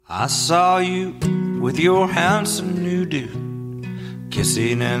I saw you with your handsome new dude,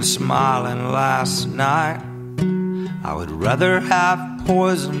 kissing and smiling last night. I would rather have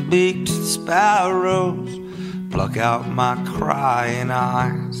poison-beaked sparrows pluck out my crying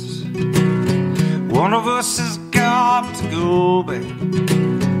eyes. One of us has got to go, babe.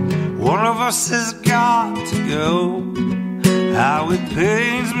 One of us has got to go. How it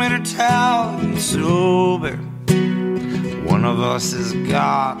pains me to tell you so, babe. One of us has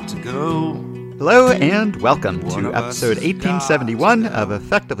got to go. Hello and welcome to episode 1871 of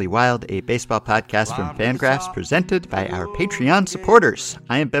Effectively Wild, a baseball podcast from Fangraphs presented by our Patreon supporters.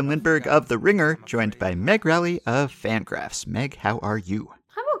 I am Ben Lindbergh of The Ringer, joined by Meg Rowley of Fangraphs. Meg, how are you?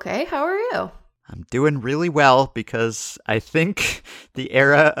 I'm okay. How are you? I'm doing really well because I think the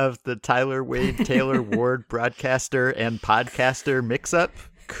era of the Tyler Wade, Taylor Ward broadcaster and podcaster mix-up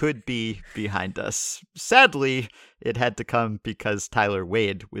could be behind us. Sadly, it had to come because Tyler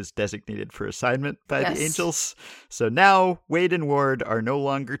Wade was designated for assignment by the Angels. So now Wade and Ward are no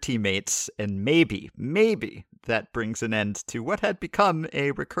longer teammates, and maybe that brings an end to what had become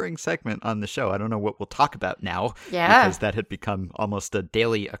a recurring segment on the show. I don't know what we'll talk about now, because that had become almost a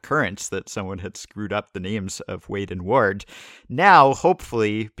daily occurrence that someone had screwed up the names of Wade and Ward. Now,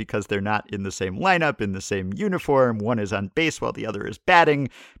 hopefully, because they're not in the same lineup, in the same uniform, one is on base while the other is batting,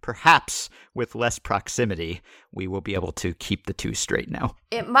 perhaps with less proximity, we will be able to keep the two straight now.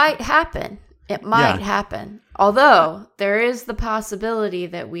 It might happen. It might happen. Although there is the possibility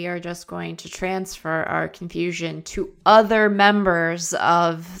that we are just going to transfer our confusion to other members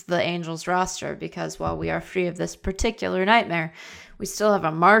of the Angels roster, because while we are free of this particular nightmare, we still have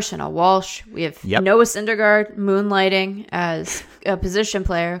a Marsh and a Walsh. We have Noah Syndergaard moonlighting as a position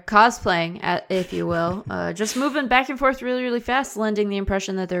player, cosplaying, if you will, just moving back and forth really, really fast, lending the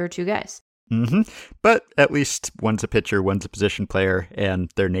impression that there are two guys. Mm-hmm. But at least one's a pitcher, one's a position player, and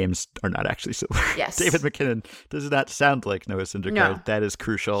their names are not actually similar. Yes. David McKinnon does not sound like Noah Syndergaard. No. That is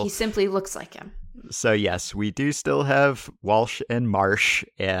crucial. He simply looks like him. So yes, we do still have Walsh and Marsh,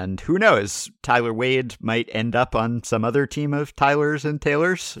 and who knows, Tyler Wade might end up on some other team of Tylers and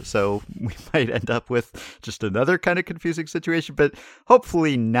Taylors, so we might end up with just another kind of confusing situation, but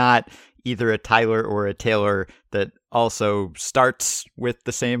hopefully not either a Tyler or a Taylor that also starts with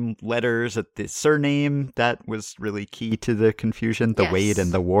the same letters at the surname. That was really key to the confusion, the Wade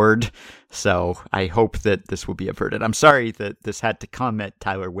and the Ward. So I hope that this will be averted. I'm sorry that this had to come at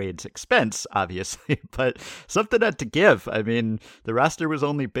Tyler Wade's expense, obviously, but something had to give. I mean, the roster was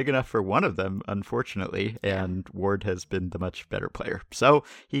only big enough for one of them, unfortunately, and Ward has been the much better player. So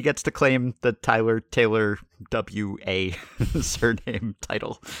he gets to claim the Tyler Taylor W.A. surname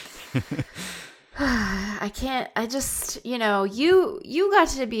title. I just, you got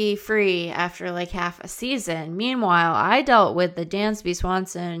to be free after like half a season. Meanwhile, I dealt with the Dansby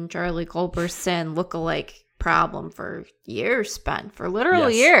Swanson, Charlie Culberson lookalike problem for years, Ben, for literal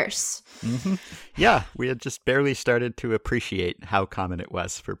years. Mm-hmm. Yeah, we had just barely started to appreciate how common it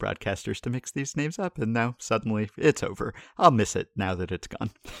was for broadcasters to mix these names up, and now suddenly it's over. I'll miss it now that it's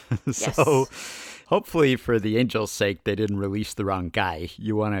gone. So hopefully for the Angels' sake, they didn't release the wrong guy.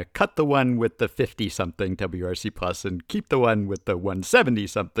 You want to cut the one with the 50-something WRC plus and keep the one with the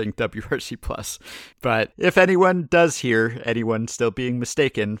 170-something WRC plus. But if anyone does hear anyone still being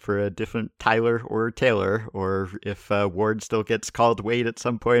mistaken for a different Tyler or Taylor, or if Ward still gets called Wade at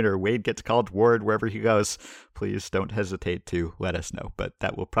some point, or Wade gets called Ward wherever he goes, please don't hesitate to let us know. But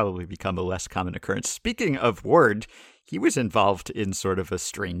that will probably become a less common occurrence. Speaking of Ward, he was involved in sort of a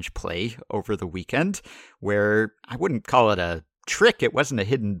strange play over the weekend where I wouldn't call it a trick. It wasn't a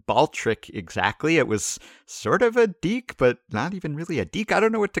hidden ball trick exactly. It was sort of a deke, but not even really a deke. I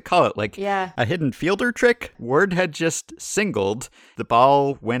don't know what to call it. Like a hidden fielder trick. Ward had just singled. The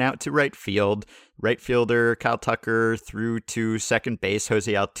ball went out to right field. Right fielder Kyle Tucker threw to second base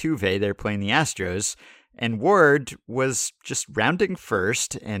Jose Altuve. They're playing the Astros. And Ward was just rounding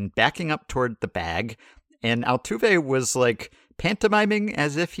first and backing up toward the bag. And Altuve was like pantomiming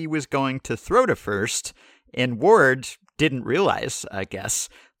as if he was going to throw to first. And Ward didn't realize, I guess,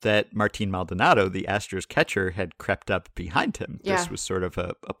 that Martin Maldonado, the Astros catcher, had crept up behind him. Yeah. This was sort of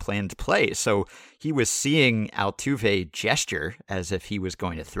a planned play. So he was seeing Altuve gesture as if he was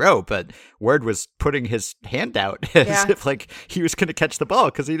going to throw, but Ward was putting his hand out as if like he was going to catch the ball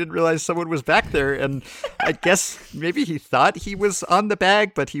because he didn't realize someone was back there. And I guess maybe he thought he was on the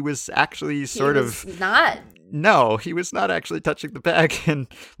bag, but he was actually sort of not. No, he was not actually touching the bag, and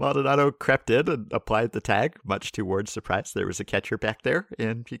Maldonado crept in and applied the tag, much to Ward's surprise. There was a catcher back there,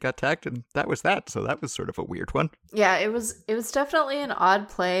 and he got tagged, and that was that. So that was sort of a weird one. Yeah, it was definitely an odd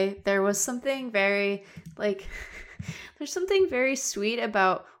play. There was something very, like, there's something very sweet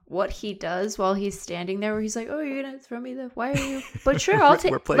about what he does while he's standing there, where he's like, "Oh, you're gonna throw me the? Why are you? But sure, I'll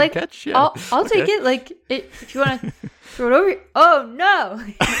take. We're playing like, catch. Yeah. I'll take it. Like, if you want to throw it over. Oh no!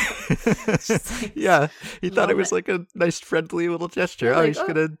 Like, yeah, he thought it was like a nice, friendly little gesture. Yeah, he's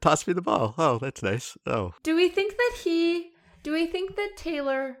gonna toss me the ball. Oh, that's nice. Oh. Do we think that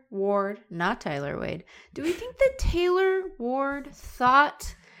Taylor Ward, not Tyler Wade, do we think that Taylor Ward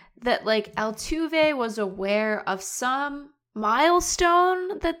thought that like Altuve was aware of some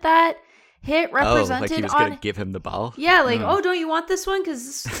milestone that hit represented? Like he was going to give him the ball? Yeah, like, oh, don't you want this one?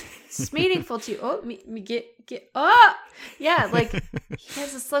 Because it's meaningful to you. Oh, me get, oh! Yeah, like, he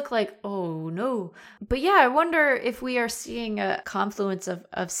has this look like, oh, no. But yeah, I wonder if we are seeing a confluence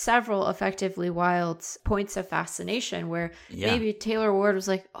of several effectively wild points of fascination where maybe Taylor Ward was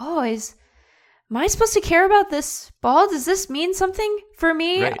like, oh, am I supposed to care about this ball? Does this mean something for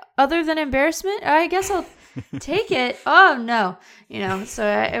me other than embarrassment? I guess I'll take it. Oh no, So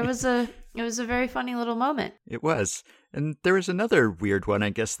it was a very funny little moment. It was. And there was another weird one. I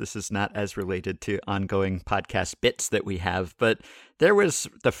guess this is not as related to ongoing podcast bits that we have, but there was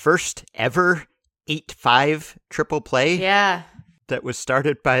the first ever 8-5 triple play. Yeah. That was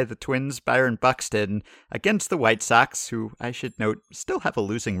started by the Twins' Byron Buxton against the White Sox, who I should note still have a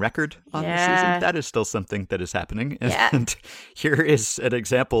losing record on the season. That is still something that is happening. And here is an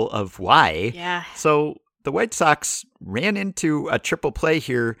example of why. Yeah. So the White Sox ran into a triple play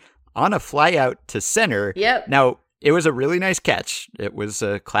here on a fly out to center. Yep. Now, it was a really nice catch. It was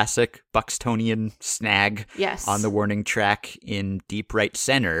a classic Buxtonian snag on the warning track in deep right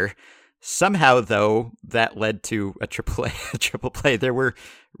center. Somehow, though, that led to a triple play. There were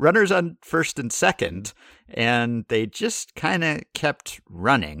runners on first and second, and they just kind of kept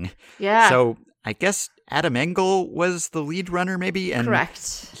running. Yeah. So I guess Adam Engel was the lead runner, maybe? And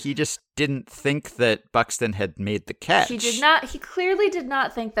correct. He just didn't think that Buxton had made the catch. He did not. He clearly did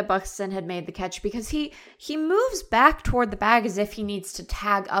not think that Buxton had made the catch because he moves back toward the bag as if he needs to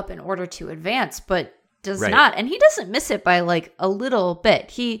tag up in order to advance, but does not. And he doesn't miss it by like a little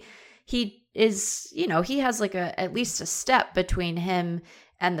bit. He is, he has like at least a step between him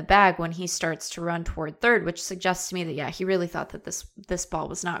and the bag when he starts to run toward third, which suggests to me that, he really thought that this ball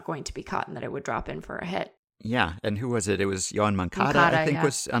was not going to be caught and that it would drop in for a hit. Yeah, and who was it? It was Yoan Moncada, I think,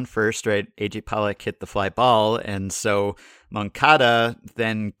 was on first, right? A.J. Pollock hit the fly ball, and so Moncada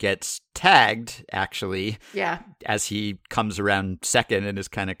then gets tagged, actually, as he comes around second and is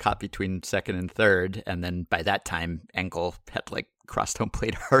kind of caught between second and third, and then by that time, Engel had, crossed home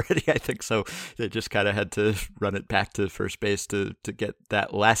plate already, I think, so they just kind of had to run it back to first base to get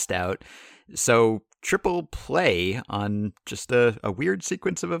that last out. So triple play on just a weird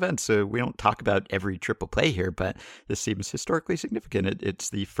sequence of events. So we don't talk about every triple play here, but this seems historically significant. It's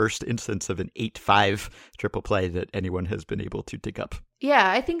the first instance of an 8-5 triple play that anyone has been able to dig up.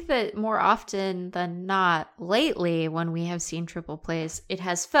 Yeah, I think that more often than not lately when we have seen triple plays, it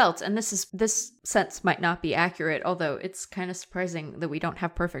has felt, and this sense might not be accurate, although it's kind of surprising that we don't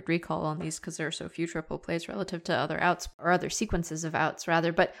have perfect recall on these because there are so few triple plays relative to other outs or other sequences of outs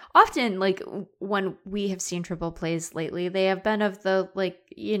rather. But often, when we have seen triple plays lately, they have been of the,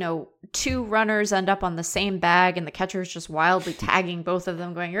 two runners end up on the same bag and the catcher is just wildly tagging both of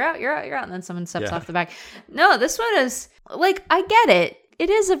them going, you're out, you're out, you're out. And then someone steps off the bag. No, this one is I get it. It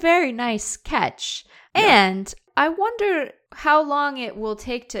is a very nice catch. Yeah. And I wonder how long it will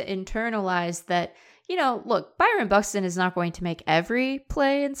take to internalize that, look, Byron Buxton is not going to make every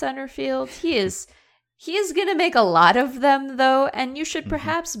play in center field. He is going to make a lot of them, though, and you should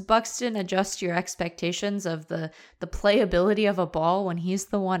perhaps, Buxton, adjust your expectations of the playability of a ball when he's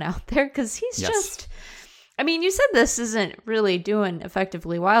the one out there, because he's just... I mean, you said this isn't really doing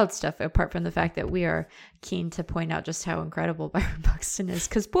effectively wild stuff, apart from the fact that we are keen to point out just how incredible Byron Buxton is.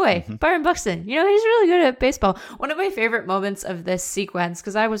 Because, boy, Byron Buxton, he's really good at baseball. One of my favorite moments of this sequence,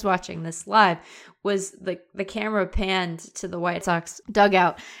 because I was watching this live, was the camera panned to the White Sox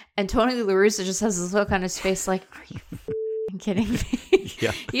dugout, and Tony La Russa just has this look on his face like, are you kidding me?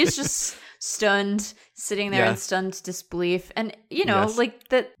 Yeah. He's just stunned, sitting there in stunned disbelief. And,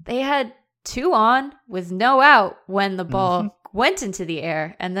 that they had 2 on with no out when the ball went into the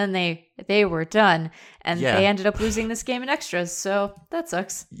air, and then they were done, and they ended up losing this game in extras, so that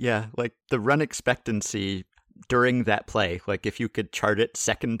sucks. Yeah, the run expectancy during that play, if you could chart it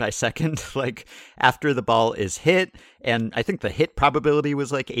second by second, after the ball is hit And I think the hit probability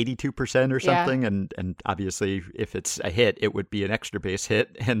was like 82% or something. And obviously, if it's a hit, it would be an extra base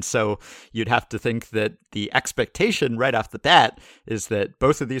hit. And so you'd have to think that the expectation right off the bat is that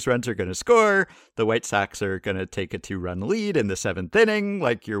both of these runs are going to score. The White Sox are going to take a 2-run lead in the 7th inning.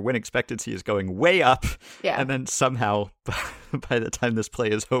 Like, your win expectancy is going way up. Yeah. And then somehow, by the time this play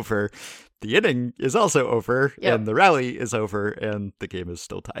is over, the inning is also over, and the rally is over, and the game is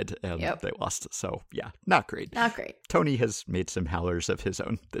still tied, and they lost. So, yeah, not great. Not great. Tony has made some howlers of his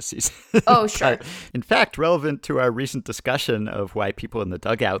own this season. Oh, sure. In fact, relevant to our recent discussion of why people in the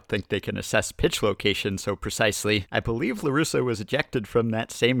dugout think they can assess pitch location so precisely, I believe La Russa was ejected from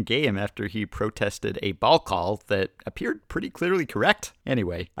that same game after he protested a ball call that appeared pretty clearly correct.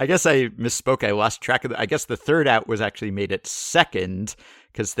 Anyway, I guess I misspoke. I lost track of I guess the third out was actually made at second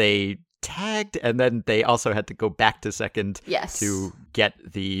because they tagged, and then they also had to go back to second to get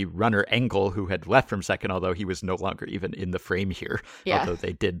the runner Engel, who had left from second, although he was no longer even in the frame here. Although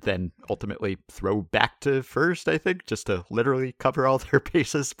they did then ultimately throw back to first, I think, just to literally cover all their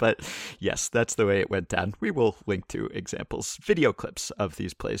bases. But yes, that's the way it went down. We will link to examples, video clips of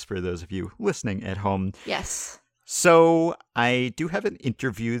these plays for those of you listening at home. Yes. So I do have an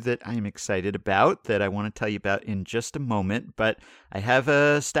interview that I'm excited about that I want to tell you about in just a moment, but I have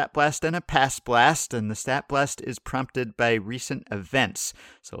a stat blast and a pass blast, and the stat blast is prompted by recent events.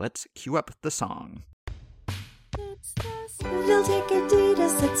 So let's cue up the song. They'll take a data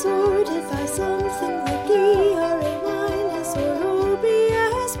set sorted by something like ERA- or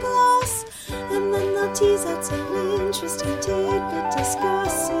OBS plus, and then they'll tease out some interesting tidbit,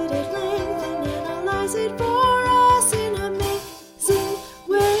 discuss it at length, and analyze it for us in amazing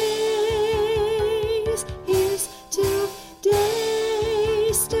ways. Here's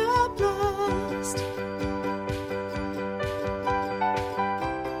today's Stat Blast.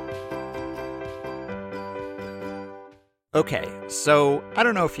 Okay, so I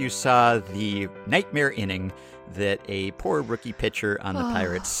don't know if you saw the nightmare inning that a poor rookie pitcher on the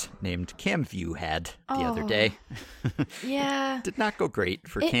Pirates named Cam View had the other day. Yeah. Did not go great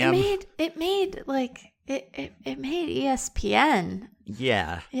for Cam. It made ESPN.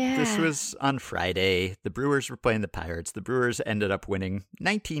 Yeah. This was on Friday. The Brewers were playing the Pirates. The Brewers ended up winning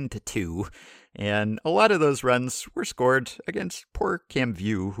 19-2. And a lot of those runs were scored against poor Cam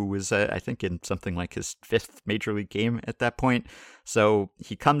View, who was, I think, in something like his 5th Major League game at that point. So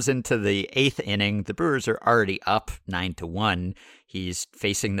he comes into the 8th inning. The Brewers are already up 9-1. He's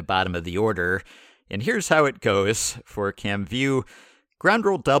facing the bottom of the order. And here's how it goes for Cam View. Ground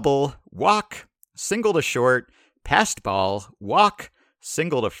roll double, walk, single to short, passed ball, walk,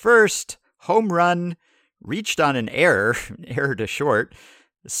 single to first, home run, reached on an error to short,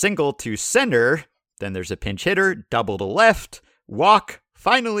 single to center, then there's a pinch hitter, double to left, walk,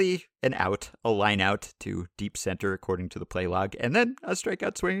 finally an out, a line out to deep center according to the play log, and then a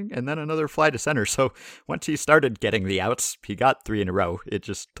strikeout swing, and then another fly to center. So once he started getting the outs, he got 3 in a row. It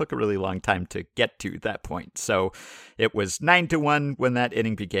just took a really long time to get to that point. So it was 9-1 when that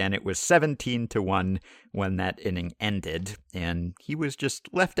inning began. It was 17-1 when that inning ended, and he was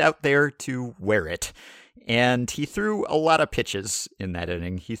just left out there to wear it. And he threw a lot of pitches in that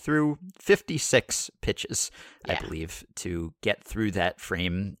inning. He threw 56 pitches, I believe, to get through that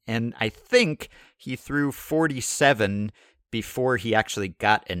frame. And I think he threw 47 before he actually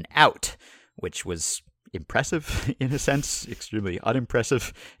got an out, which was impressive in a sense, extremely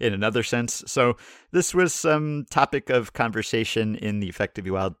unimpressive in another sense. So this was some topic of conversation in the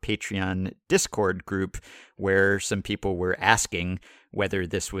Effectively Wild Patreon Discord group, where some people were asking whether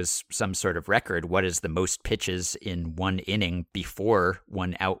this was some sort of record. What is the most pitches in one inning before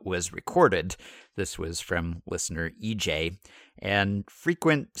one out was recorded? This was from listener EJ. And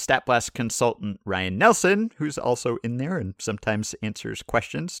frequent Stat Blast consultant Ryan Nelson, who's also in there and sometimes answers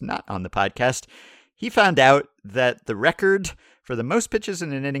questions not on the podcast, he found out that the record for the most pitches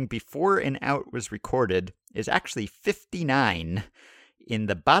in an inning before an out was recorded is actually 59. In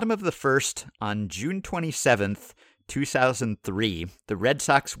the bottom of the first on June 27th, 2003, the Red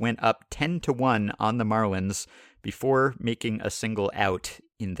Sox went up 10-1 on the Marlins before making a single out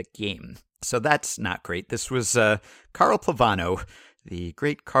in the game. So that's not great. This was Carl Pavano, the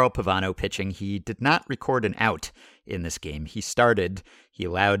great Carl Pavano pitching. He did not record an out in this game. He started, he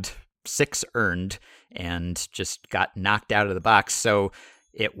allowed 6 earned and just got knocked out of the box. So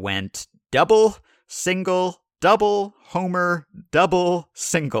it went double, single, double, homer, double,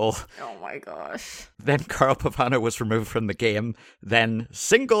 single. Oh my gosh. Then Carl Pavano was removed from the game. Then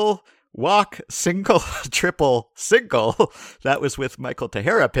single, walk, single, triple, single. That was with Michael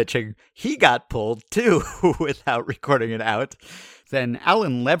Tejera pitching. He got pulled too without recording it out. Then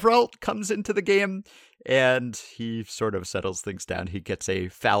Alan Levrault comes into the game. and he sort of settles things down. He gets a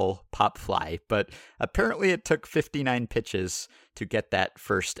foul pop fly, but apparently it took 59 pitches to get that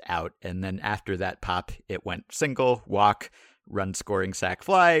first out. And then after that pop, it went single, walk, run scoring, sac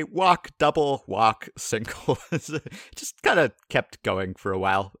fly, walk, double, walk, single. Just kind of kept going for a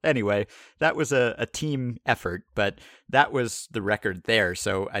while. Anyway, that was a team effort, but that was the record there.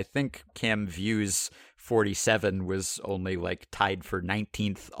 So I think Cam View's 47 was only like tied for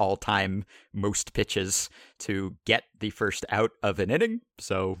 19th all-time most pitches to get the first out of an inning.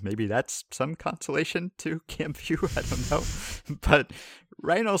 So maybe that's some consolation to Cam View. I don't know. But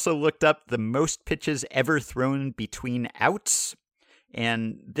Ryan also looked up the most pitches ever thrown between outs.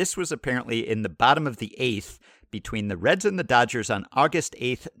 And this was apparently in the bottom of the 8th between the Reds and the Dodgers on August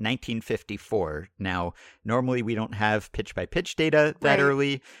 8th, 1954. Now, normally we don't have pitch-by-pitch data that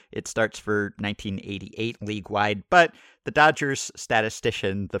early. It starts for 1988 league-wide, but the Dodgers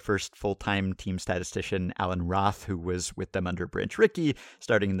statistician, the first full-time team statistician, Alan Roth, who was with them under Branch Rickey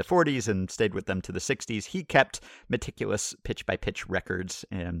starting in the 40s and stayed with them to the 60s, he kept meticulous pitch-by-pitch records,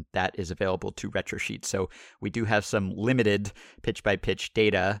 and that is available to RetroSheet. So we do have some limited pitch-by-pitch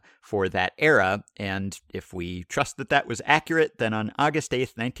data for that era, and if we trust that that was accurate, then on August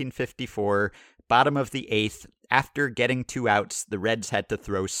 8th, 1954, bottom of the 8th, after getting 2 outs, the Reds had to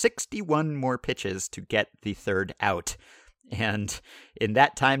throw 61 more pitches to get the third out. And in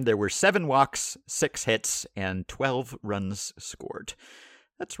that time, there were 7 walks, 6 hits, and 12 runs scored.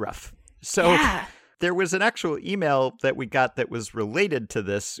 That's rough. So there was an actual email that we got that was related to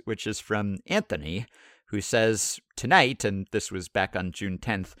this, which is from Anthony, who says, tonight, and this was back on June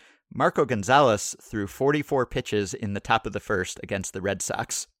 10th, Marco Gonzalez threw 44 pitches in the top of the first against the Red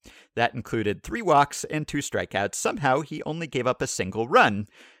Sox. That included 3 walks and 2 strikeouts. Somehow, he only gave up a single run.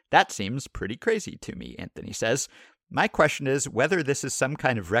 That seems pretty crazy to me, Anthony says. My question is whether this is some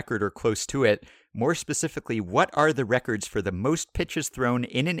kind of record or close to it. More specifically, what are the records for the most pitches thrown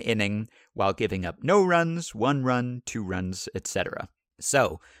in an inning while giving up no runs, 1 run, 2 runs, etc.?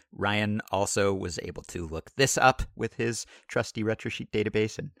 So, Ryan also was able to look this up with his trusty RetroSheet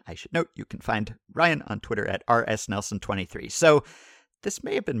database, and I should note you can find Ryan on Twitter at rsnelson23. So, this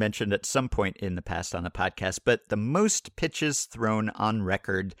may have been mentioned at some point in the past on the podcast, but the most pitches thrown on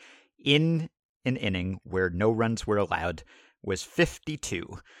record in an inning where no runs were allowed was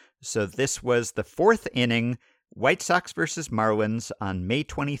 52. So this was the 4th inning, White Sox versus Marlins on May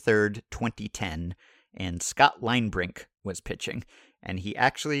 23rd, 2010, and Scott Linebrink was pitching. And he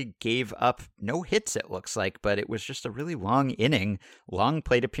actually gave up no hits, it looks like, but it was just a really long inning, long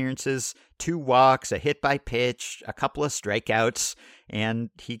plate appearances, 2 walks, a hit by pitch, a couple of strikeouts, and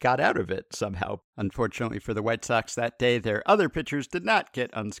he got out of it somehow. Unfortunately for the White Sox that day, their other pitchers did not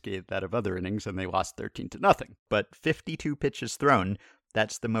get unscathed out of other innings, and they lost 13-0. But 52 pitches thrown,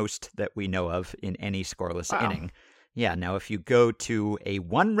 that's the most that we know of in any scoreless inning. Yeah, now if you go to a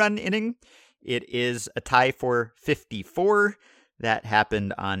 1-run inning, it is a tie for 54. That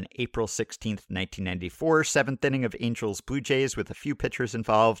happened on April 16th, 1994, 7th inning of Angels-Blue Jays with a few pitchers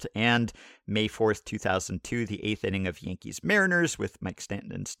involved, and May 4th, 2002, the 8th inning of Yankees-Mariners with Mike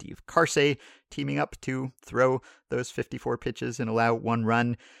Stanton and Steve Karsay teaming up to throw those 54 pitches and allow 1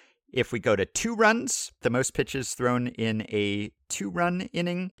 run. If we go to 2 runs, the most pitches thrown in a 2-run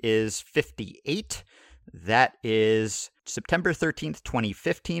inning is 58. That is September 13th,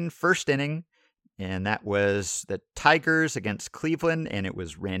 2015, 1st inning. And that was the Tigers against Cleveland, and it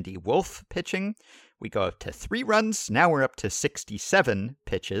was Randy Wolf pitching. We go up to 3 runs. Now we're up to 67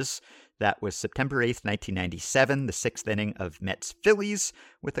 pitches. That was September 8th, 1997, the 6th inning of Mets-Phillies,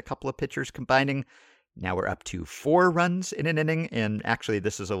 with a couple of pitchers combining. Now we're up to 4 runs in an inning, and actually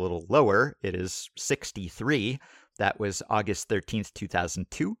this is a little lower. It is 63. That was August 13th,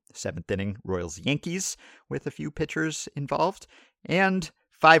 2002, 7th inning Royals-Yankees, with a few pitchers involved. And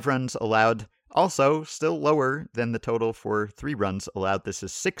 5 runs allowed. Also, still lower than the total for 3 runs allowed. This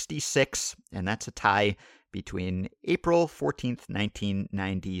is 66, and that's a tie between April 14th,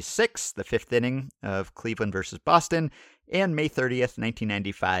 1996, the 5th inning of Cleveland versus Boston, and May 30th,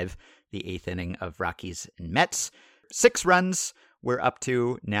 1995, the 8th inning of Rockies and Mets. 6 runs. We're up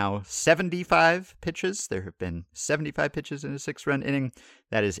to now 75 pitches. There have been 75 pitches in a 6-run inning.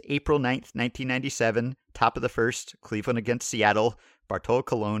 That is April 9th, 1997, top of the first, Cleveland against Seattle, Bartolo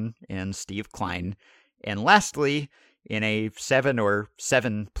Colon and Steve Klein. And lastly, in a 7 or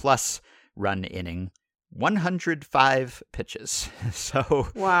 7+ run inning, 105 pitches. So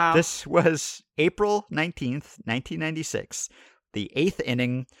wow. This was April 19th, 1996, the 8th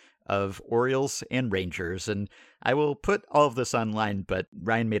inning of Orioles and Rangers. And I will put all of this online, but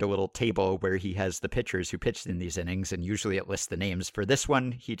Ryan made a little table where he has the pitchers who pitched in these innings, and usually it lists the names. For this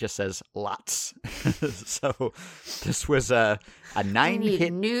one, he just says lots. So this was a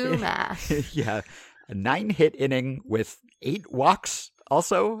 9-hit new math. Yeah, a 9-hit inning with 8 walks.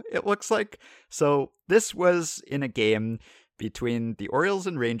 Also, it looks like. So this was in a game between the Orioles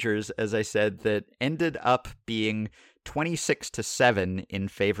and Rangers, as I said, that ended up being 26-7 in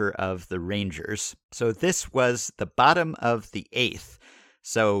favor of the Rangers. So this was the bottom of the 8th.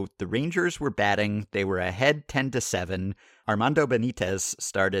 So the Rangers were batting. They were ahead 10-7. Armando Benitez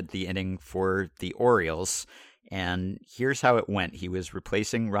started the inning for the Orioles. And here's how it went. He was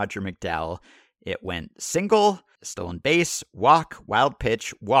replacing Roger McDowell. It went single, stolen base, walk, wild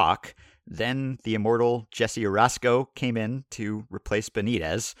pitch, walk. Then the immortal Jesse Orosco came in to replace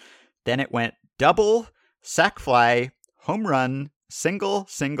Benitez. Then it went double, sac fly, home run, single,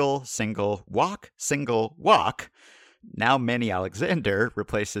 single, single, walk, single, walk. Now Manny Alexander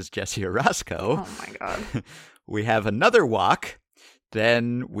replaces Jesse Orosco. Oh my God. We have another walk.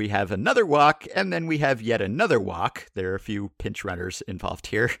 Then we have another walk, and then we have yet another walk. There are a few pinch runners involved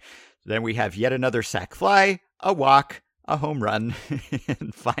here. Then we have yet another sac fly, a walk, a home run,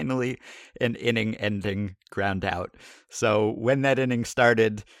 and finally an inning-ending ground out. So when that inning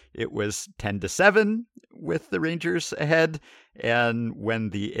started, it was 10-7 with the Rangers ahead, and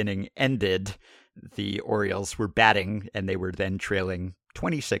when the inning ended, the Orioles were batting, and they were then trailing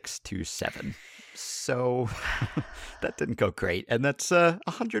 26-7. So that didn't go great. And that's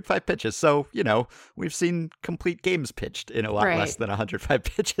 105 pitches. So, we've seen complete games pitched in a lot less than 105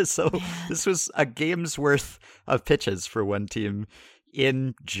 pitches. So this was a game's worth of pitches for one team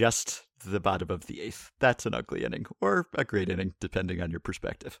in just the bottom of the 8th. That's an ugly inning or a great inning, depending on your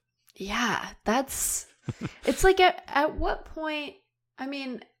perspective. Yeah, it's like at what point, I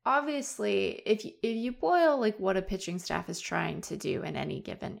mean, obviously, if you boil like what a pitching staff is trying to do in any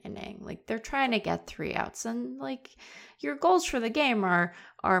given inning, like they're trying to get 3 outs, and like your goals for the game are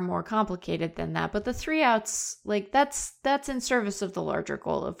more complicated than that. But the 3 outs, like that's in service of the larger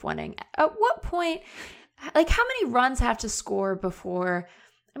goal of winning. At what point, like how many runs have to score before?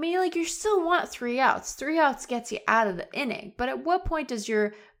 I mean, like you still want 3 outs. 3 outs gets you out of the inning. But at what point does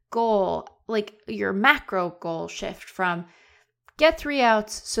your goal, like your macro goal, shift from get 3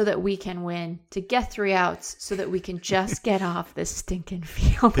 outs so that we can win to get 3 outs so that we can just get off this stinking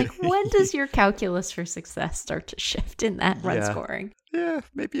field? Like, when does your calculus for success start to shift in that run scoring? Yeah,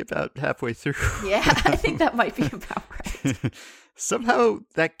 maybe about halfway through. Yeah, I think that might be about right. Somehow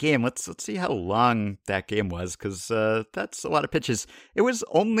that game, let's see how long that game was, because that's a lot of pitches. It was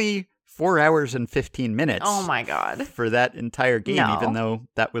only 4 hours and 15 minutes. Oh my God. For that entire game, No. Even though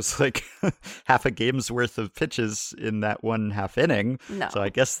that was like half a game's worth of pitches in that one half inning. No. So I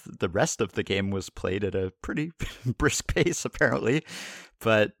guess the rest of the game was played at a pretty brisk pace, apparently.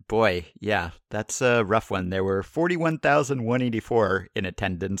 But boy, yeah, that's a rough one. There were 41,184 in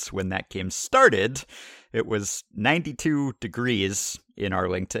attendance when that game started. It was 92 degrees in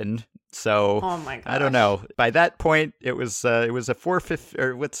Arlington. So Oh my gosh. I don't know. By that point, it was a 4:50,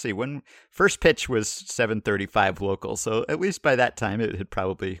 or let's see, when first pitch was 7:35 local. So at least by that time, it had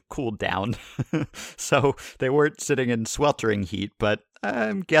probably cooled down. So they weren't sitting in sweltering heat, but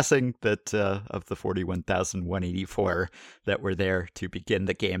I'm guessing that of the 41,184 that were there to begin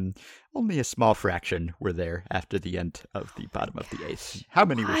the game, only a small fraction were there after the end of the bottom of the 8th. How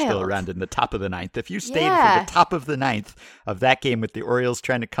many were still Wild. around in the top of the 9th? If you stayed for the top of the 9th of that game with the Orioles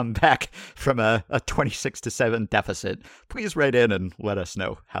trying to come back from a 26-7 deficit, please write in and let us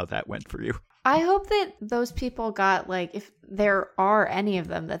know how that went for you. I hope that those people got, like, if there are any of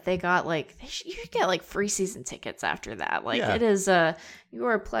them, that they got, like, you should get, like, free season tickets after that. Like, Yeah. it is, you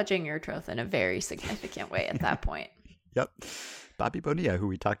are pledging your troth in a very significant way at that point. Yep. Bobby Bonilla, who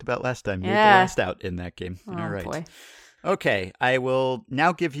we talked about last time, made the Yeah. last out in that game. Oh, All right. boy. Okay, I will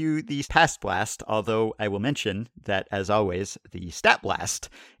now give you the Past Blast, although I will mention that, as always, the Stat Blast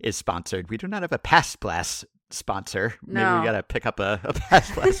is sponsored. We do not have a Past Blast sponsor. Maybe No. we got to pick up a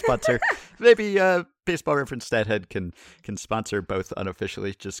Past Blast sponsor. Maybe Baseball Reference Stathead can sponsor both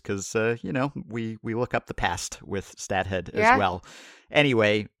unofficially, just because, we look up the past with Stathead as well.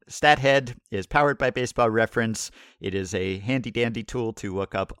 Anyway, Stathead is powered by Baseball Reference. It is a handy-dandy tool to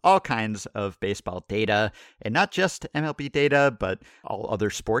look up all kinds of baseball data, and not just MLB data, but all other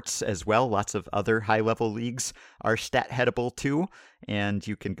sports as well. Lots of other high-level leagues are Statheadable too, and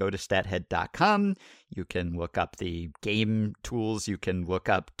you can go to stathead.com. You can look up the game tools. You can look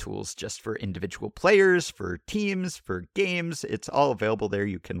up tools just for individual players. players, for teams, for games. It's all available there.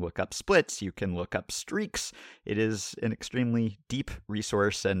 You can look up splits, you can look up streaks. It is an extremely deep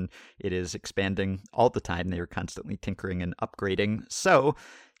resource, and it is expanding all the time. They are constantly tinkering and upgrading. So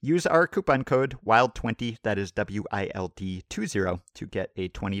use our coupon code WILD20, that is WILD20, to get a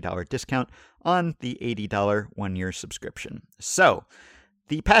 $20 discount on the $80 one-year subscription. So,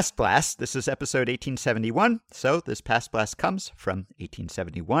 the Past Blast, this is episode 1871, so this Past Blast comes from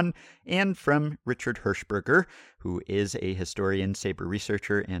 1871 and from Richard Hershberger, who is a historian, saber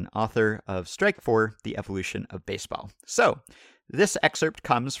researcher, and author of Strike 4, The Evolution of Baseball. So, this excerpt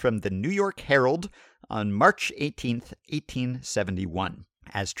comes from the New York Herald on March 18th, 1871.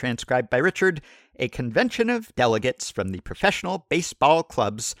 As transcribed by Richard, a convention of delegates from the professional baseball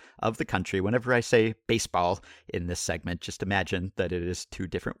clubs of the country. Whenever I say baseball in this segment, just imagine that it is two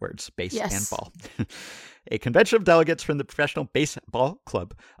different words, base and ball. A convention of delegates from the professional baseball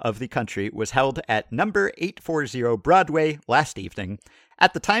club of the country was held at number 840 Broadway last evening.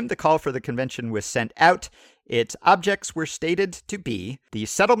 At the time the call for the convention was sent out, its objects were stated to be the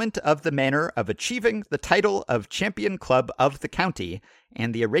settlement of the manner of achieving the title of champion club of the county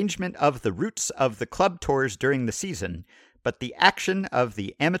and the arrangement of the routes of the club tours during the season, but the action of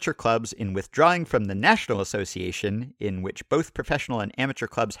the amateur clubs in withdrawing from the National Association, in which both professional and amateur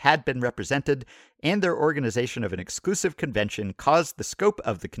clubs had been represented, and their organization of an exclusive convention caused the scope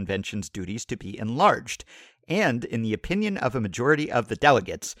of the convention's duties to be enlarged, and, in the opinion of a majority of the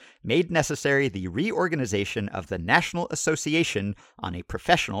delegates, made necessary the reorganization of the National Association on a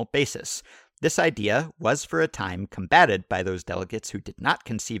professional basis. This idea was for a time combated by those delegates who did not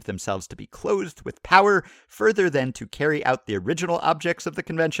conceive themselves to be clothed with power further than to carry out the original objects of the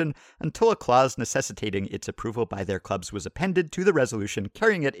convention until a clause necessitating its approval by their clubs was appended to the resolution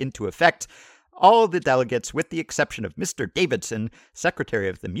carrying it into effect. All the delegates, with the exception of Mr. Davidson, secretary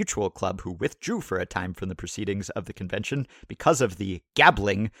of the Mutual Club, who withdrew for a time from the proceedings of the convention because of the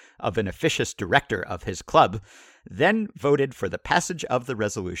gabbling of an officious director of his club, then voted for the passage of the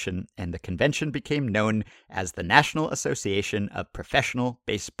resolution, and the convention became known as the National Association of Professional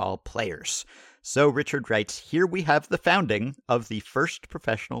Baseball Players. So Richard writes, here we have the founding of the first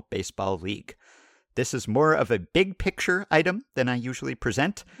professional baseball league. This is more of a big picture item than I usually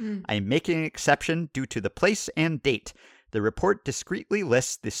present. I am making an exception due to the place and date. The report discreetly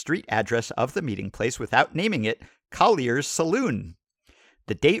lists the street address of the meeting place without naming it, Collier's Saloon.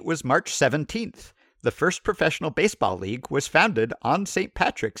 The date was March 17th. The first professional baseball league was founded on St.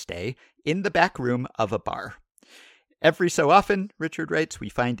 Patrick's Day in the back room of a bar. Every so often, Richard writes, we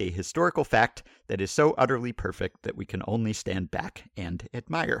find a historical fact that is so utterly perfect that we can only stand back and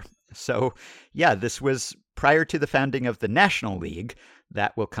admire. So, yeah, this was prior to the founding of the National League.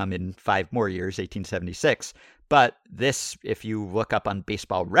 That will come in 5 more years, 1876. But this, if you look up on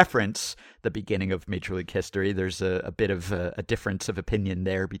Baseball Reference, the beginning of Major League history, there's a bit of a difference of opinion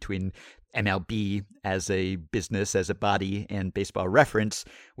there between MLB as a business, as a body, and Baseball Reference,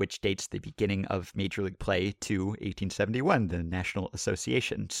 which dates the beginning of Major League play to 1871, the National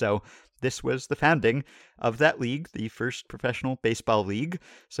Association. So this was the founding of that league, the first professional baseball league.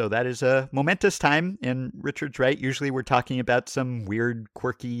 So that is a momentous time. And Richard's right. Usually we're talking about some weird,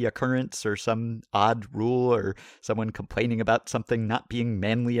 quirky occurrence or some odd rule or someone complaining about something not being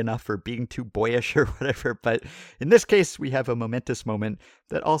manly enough or being too boyish or whatever. But in this case, we have a momentous moment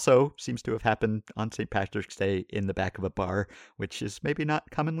that also seems to have happened on St. Patrick's Day in the back of a bar, which is maybe not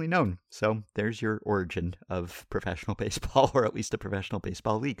commonly known. So there's your origin of professional baseball, or at least a professional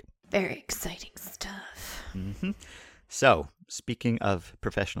baseball league. Very exciting stuff. Mm-hmm. So, speaking of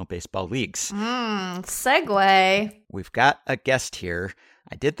professional baseball leagues. Segue. We've got a guest here.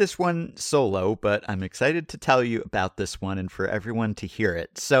 I did this one solo, but I'm excited to tell you about this one and for everyone to hear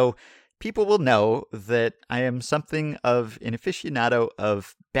it. So, people will know that I am something of an aficionado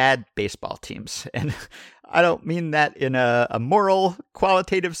of bad baseball teams. And I don't mean that in a moral,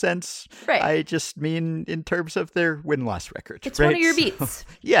 qualitative sense. Right. I just mean in terms of their win-loss records. It's right? one of your beats.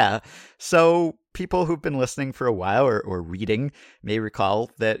 Yeah. So people who've been listening for a while or reading may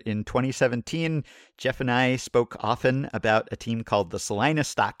recall that in 2017, Jeff and I spoke often about a team called the Salina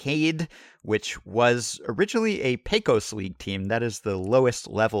Stockade, which was originally a Pecos League team. That is the lowest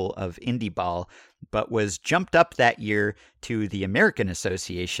level of indie ball, but was jumped up that year to the American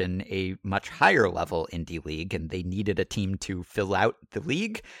Association, a much higher level indie league, and they needed a team to fill out the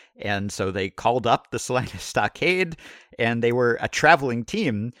league. And so they called up the Salina Stockade, and they were a traveling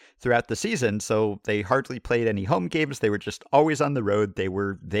team throughout the season. So they hardly played any home games. They were just always on the road. They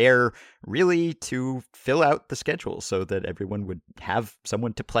were there really to fill out the schedule so that everyone would have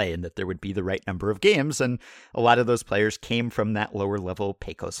someone to play and that there would be the right number of games. And a lot of those players came from that lower level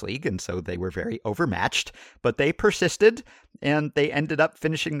Pecos League. And so they were very overmatched, but they persisted, and they ended up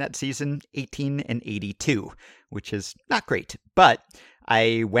finishing that season 18-82, which is not great. But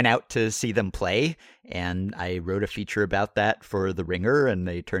I went out to see them play, and I wrote a feature about that for The Ringer, and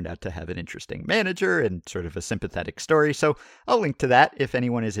they turned out to have an interesting manager and sort of a sympathetic story. So I'll link to that if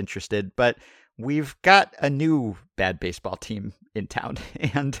anyone is interested. But we've got a new bad baseball team in town.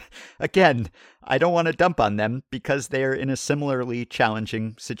 And again, I don't want to dump on them because they're in a similarly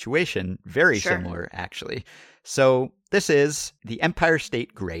challenging situation. Very similar, actually. So this is the Empire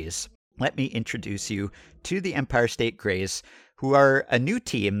State Grays. Let me introduce you to the Empire State Grays, who are a new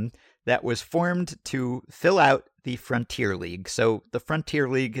team that was formed to fill out the Frontier League. So the Frontier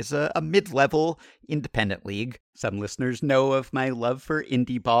League is a mid-level independent league. Some listeners know of my love for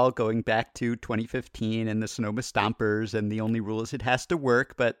indie ball going back to 2015 and the Sonoma Stompers, and the only rule is it has to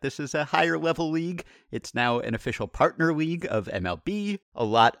work, but this is a higher level league. It's now an official partner league of MLB. A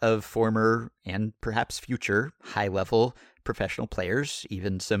lot of former and perhaps future high-level professional players,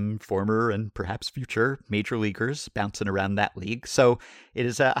 even some former and perhaps future major leaguers bouncing around that league. So it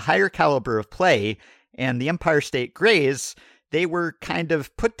is a higher caliber of play. And the Empire State Grays, they were kind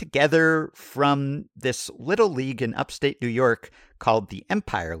of put together from this little league in upstate New York called the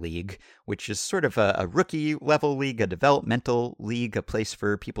Empire League, which is sort of a rookie level league, a developmental league, a place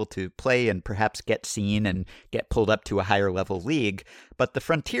for people to play and perhaps get seen and get pulled up to a higher level league. But the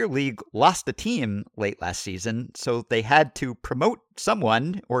Frontier League lost a team late last season, so they had to promote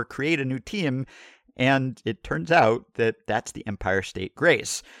someone or create a new team. And it turns out that that's the Empire State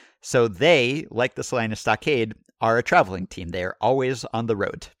Grays. So they, like the Salina Stockade, are a traveling team. They are always on the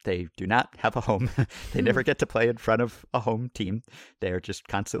road. They do not have a home. They never get to play in front of a home team. They are just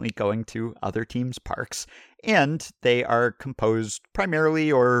constantly going to other teams' parks. And they are composed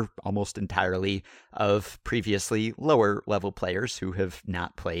primarily or almost entirely of previously lower level players who have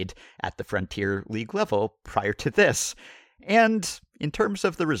not played at the Frontier League level prior to this. And in terms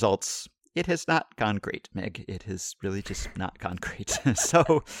of the results, it has not gone great, Meg. It has really just not gone great.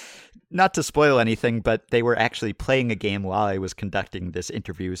 So, not to spoil anything, but they were actually playing a game while I was conducting this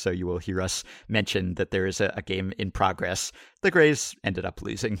interview, so you will hear us mention that there is a game in progress. The Grays ended up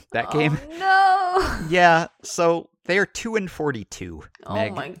losing that game. No! Yeah, so they're 2-42, Meg.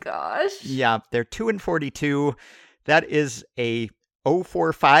 Oh my gosh. Yeah, they're 2-42. That is a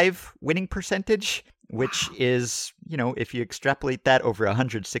 0.45 winning percentage, which is, if you extrapolate that over a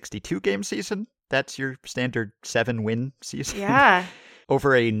 162 game season, that's your standard 7-win season. Yeah.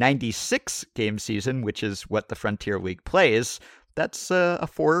 Over a 96 game season, which is what the Frontier League plays, that's a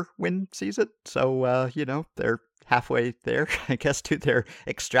 4-win season. So, they're halfway there, I guess, to their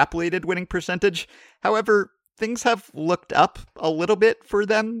extrapolated winning percentage. However, things have looked up a little bit for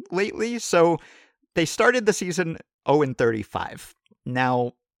them lately. So they started the season 0-35.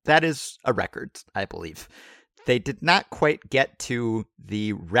 Now, that is a record, I believe. They did not quite get to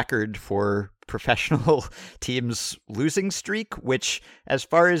the record for professional teams' losing streak, which, as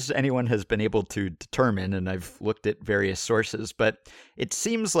far as anyone has been able to determine, and I've looked at various sources, but it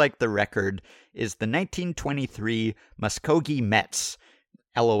seems like the record is the 1923 Muskogee Mets.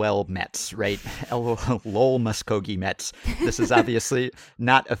 LOL Mets, right? LOL Muskogee Mets. This is obviously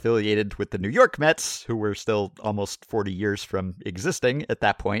not affiliated with the New York Mets, who were still almost 40 years from existing at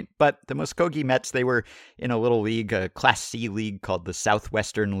that point. But the Muskogee Mets, they were in a little league, a Class C league called the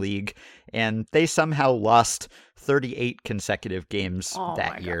Southwestern League, and they somehow lost 38 consecutive games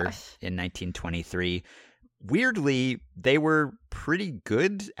that year in 1923. Weirdly, they were pretty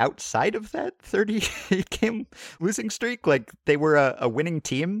good outside of that 38-game losing streak. Like, they were a winning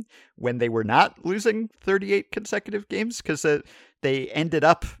team when they were not losing 38 consecutive games, because they ended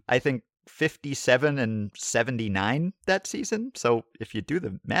up, I think, 57-79 that season. So if you do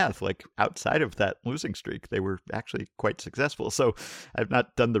the math, like, outside of that losing streak, they were actually quite successful. So I've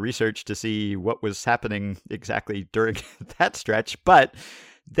not done the research to see what was happening exactly during that stretch, but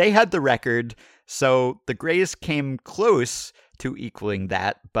they had the record. So the Grays came close to equaling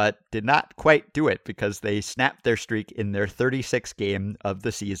that, but did not quite do it because they snapped their streak in their 36th game of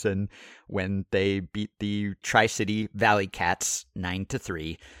the season when they beat the Tri-City Valley Cats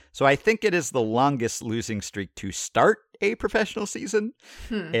 9-3. So I think it is the longest losing streak to start a professional season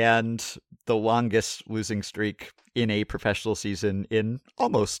and the longest losing streak in a professional season in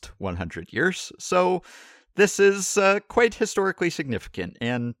almost 100 years. So this is quite historically significant,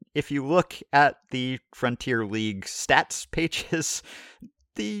 and if you look at the Frontier League stats pages,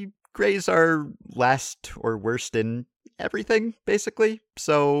 the Grays are last or worst in everything, basically.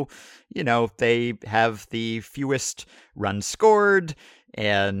 So, they have the fewest runs scored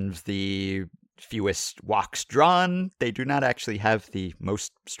and the fewest walks drawn. They do not actually have the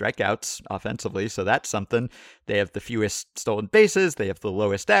most strikeouts offensively, so that's something. They have the fewest stolen bases. They have the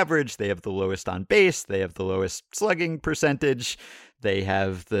lowest average. They have the lowest on base. They have the lowest slugging percentage. They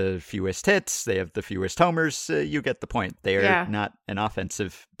have the fewest hits. They have the fewest homers. You get the point. They are not an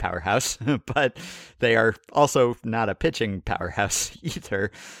offensive powerhouse, but they are also not a pitching powerhouse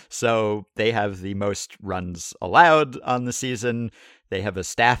either. So they have the most runs allowed on the season. They have a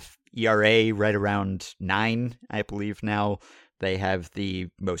staff ERA right around 9, I believe now. They have the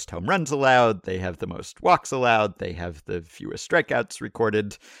most home runs allowed. They have the most walks allowed. They have the fewest strikeouts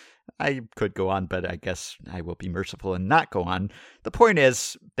recorded. I could go on, but I guess I will be merciful and not go on. The point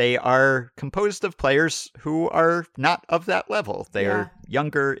is, they are composed of players who are not of that level. They are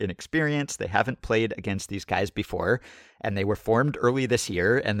younger, inexperienced. They haven't played against these guys before, and they were formed early this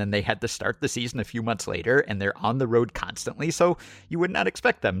year, and then they had to start the season a few months later, and they're on the road constantly, so you would not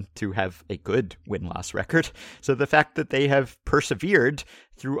expect them to have a good win-loss record. So the fact that they have persevered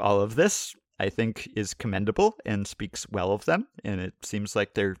through all of this, I think, is commendable and speaks well of them, and it seems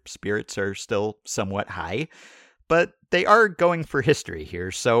like their spirits are still somewhat high. But they are going for history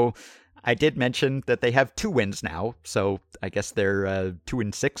here, so I did mention that they have 2 wins now, so I guess they're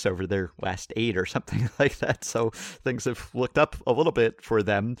 2-6 over their last 8 or something like that, so things have looked up a little bit for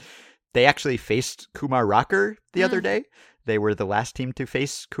them. They actually faced Kumar Rocker the other day. They were the last team to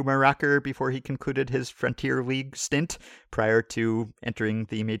face Kumar Rocker before he concluded his Frontier League stint prior to entering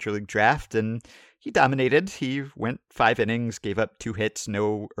the Major League Draft, and he dominated. He went 5 innings, gave up 2 hits,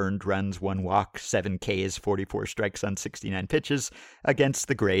 no earned runs, 1 walk, 7 Ks, 44 strikes on 69 pitches against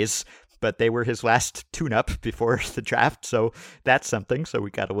the Grays. But they were his last tune-up before the draft, so that's something. So we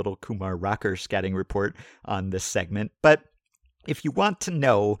got a little Kumar Rocker scouting report on this segment. But if you want to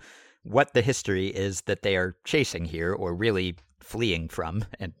know what the history is that they are chasing here, or really fleeing from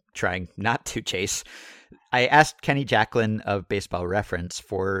and trying not to chase, I asked Kenny Jacklin of Baseball Reference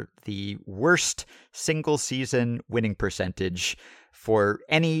for the worst single-season winning percentage for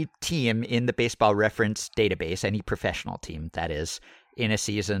any team in the Baseball Reference database, any professional team, that is, in a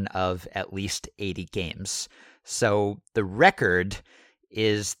season of at least 80 games. So the record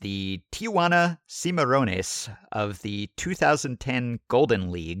is the Tijuana Cimarrones of the 2010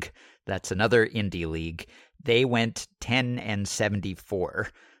 Golden League. That's another indie league. They went 10-74.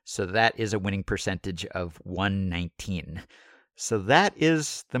 So that is a winning percentage of 119. So that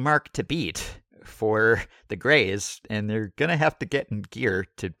is the mark to beat for the Grays, and they're going to have to get in gear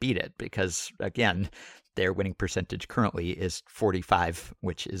to beat it because, again, their winning percentage currently is 45,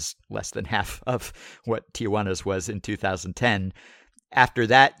 which is less than half of what Tijuana's was in 2010. After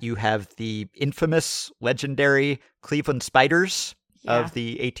that, you have the infamous, legendary Cleveland Spiders of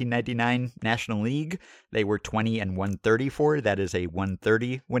the 1899 National League. They were 20-134. That is a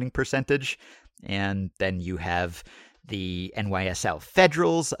 130 winning percentage. And then you have the NYSL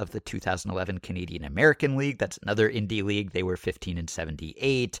Federals of the 2011 Canadian American League. That's another indie league. They were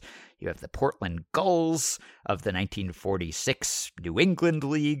 15-78. You have the Portland Gulls of the 1946 New England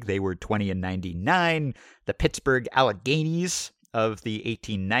League. They were 20-99. The Pittsburgh Alleghenies of the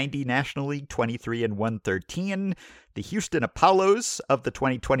 1890 National League, 23-113. The Houston Apollos of the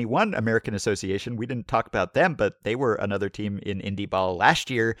 2021 American Association, we didn't talk about them, but they were another team in indie ball last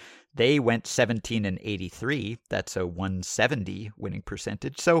year. They went 17-83. That's a 170 winning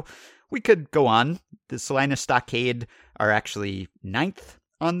percentage. So we could go on. The Salina Stockade are actually 9th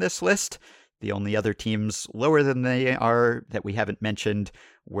on this list. The only other teams lower than they are that we haven't mentioned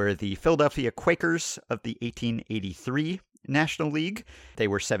were the Philadelphia Quakers of the 1883 National League. They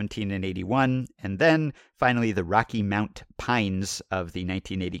were 17-81. And then finally the Rocky Mount Pines of the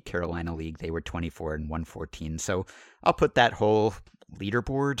 1980 Carolina League. They were 24-114. So I'll put that whole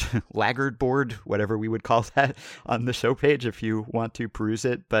leaderboard, laggard board, whatever we would call that, on the show page if you want to peruse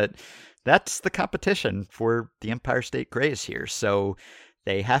it. But that's the competition for the Empire State Grays here. So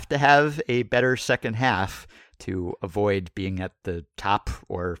they have to have a better second half to avoid being at the top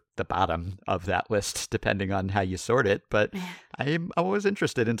or the bottom of that list, depending on how you sort it. But I'm always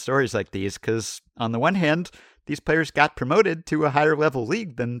interested in stories like these because, on the one hand, these players got promoted to a higher level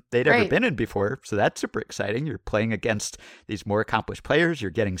league than they'd ever been in before. So that's super exciting. You're playing against these more accomplished players. You're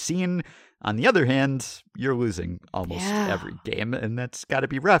getting seen. On the other hand, you're losing almost every game, and that's got to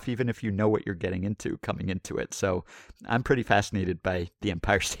be rough, even if you know what you're getting into coming into it. So I'm pretty fascinated by the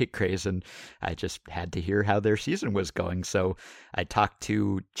Empire State Grays, and I just had to hear how their season was going. So I talked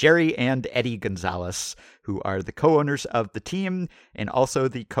to Jerry and Eddie Gonzalez, who are the co-owners of the team and also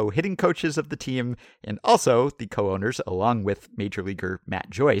the co-hitting coaches of the team and also the co-owners, along with Major Leaguer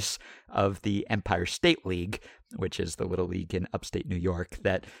Matt Joyce, of the Empire State League, which is the little league in upstate New York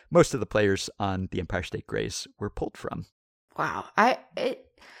that most of the players on the Empire State Grays were pulled from. Wow.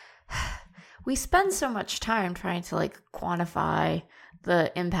 We spend so much time trying to like quantify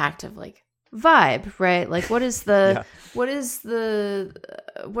the impact of like vibe, right? Like what is it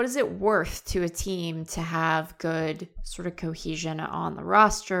worth to a team to have good sort of cohesion on the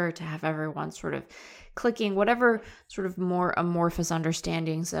roster, to have everyone sort of clicking, whatever sort of more amorphous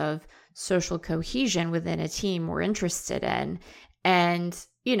understandings of social cohesion within a team we're interested in. And,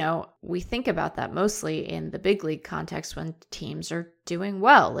 you know, we think about that mostly in the big league context when teams are doing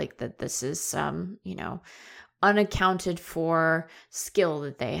well, like that this is some, you know, unaccounted for skill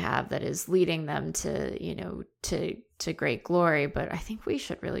that they have that is leading them to, you know, to great glory. But I think we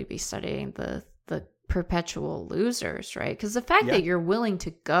should really be studying the perpetual losers, right? Because the fact that you're willing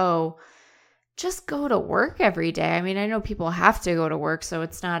to just go to work every day. I mean, I know people have to go to work, so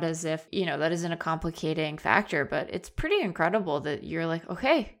it's not as if, you know, that isn't a complicating factor, but it's pretty incredible that you're like,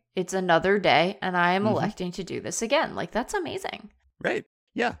 okay, it's another day and I am electing to do this again. Like, that's amazing. Right.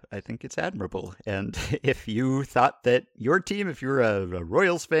 Yeah, I think it's admirable. And if you thought that your team, if you're a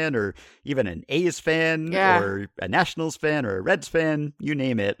Royals fan or even an A's fan or a Nationals fan or a Reds fan, you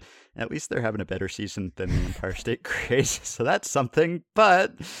name it, at least they're having a better season than the Empire State Grays. So that's something.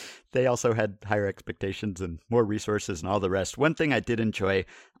 But they also had higher expectations and more resources and all the rest. One thing I did enjoy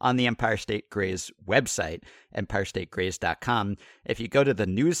on the Empire State Grays website, empirestategrays.com, if you go to the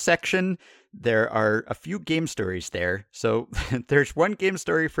news section, there are a few game stories there. So there's one game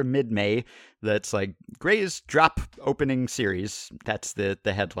story from mid-May that's like Grays drop opening series. That's the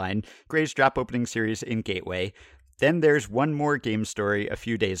headline. Grays drop opening series in Gateway. Then there's one more game story a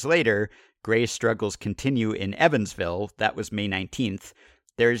few days later. Grays struggles continue in Evansville. That was May 19th.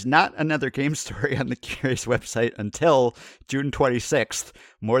 There's not another game story on the Grays website until June 26th,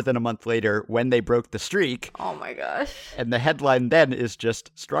 more than a month later, when they broke the streak. Oh my gosh. And the headline then is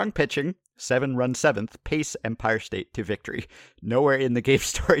just strong pitching, 7-run seventh, pace Empire State to victory. Nowhere in the game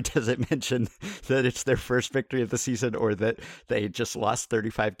story does it mention that it's their first victory of the season or that they just lost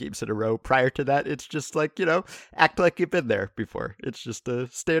 35 games in a row. Prior to that, it's just like, you know, act like you've been there before. It's just a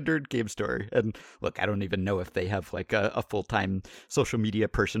standard game story. And look, I don't even know if they have like a full-time social media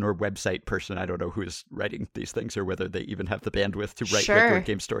person or website person. I don't know who's writing these things or whether they even have the bandwidth to write regular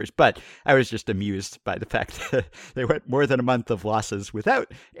game stories. But I was just amused by the fact that they went more than a month of losses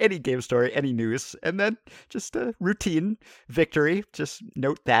without any game story, any news, and then just a routine victory. Just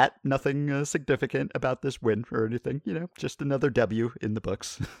note that nothing significant about this win or anything, you know, just another W in the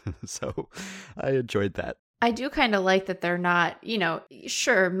books. So I enjoyed that. I do kind of like that they're not, you know,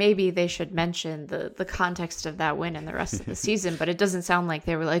 sure, maybe they should mention the context of that win and the rest of the season, but it doesn't sound like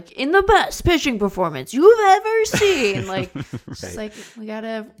they were like, in the best pitching performance you've ever seen. Like, it's just like, we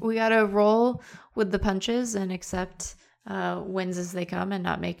gotta roll with the punches and accept wins as they come and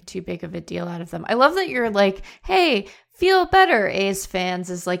not make too big of a deal out of them. I love that you're like, hey, feel better, A's fans,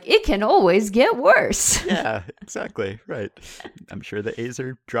 is like, it can always get worse. Yeah, exactly. Right. I'm sure the A's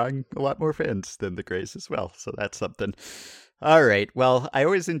are drawing a lot more fans than the Grays as well. So that's something. All right. Well, I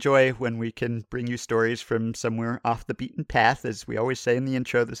always enjoy when we can bring you stories from somewhere off the beaten path. As we always say in the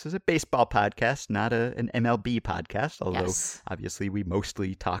intro, this is a baseball podcast, not an MLB podcast, although obviously we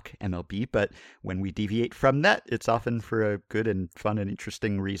mostly talk MLB. But when we deviate from that, it's often for a good and fun and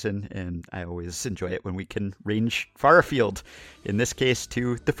interesting reason. And I always enjoy it when we can range far afield, in this case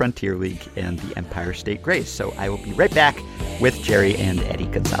to the Frontier League and the Empire State Grays. So I will be right back with Jerry and Eddie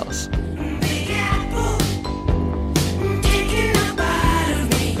Gonzalez.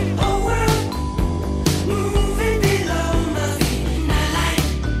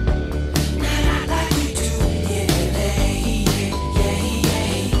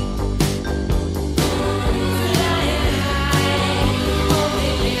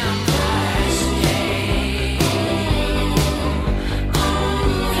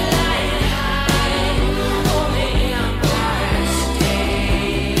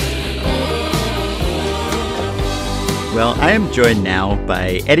 Well, I am joined now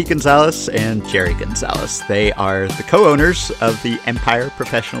by Eddie Gonzalez and Jerry Gonzalez. They are the co-owners of the Empire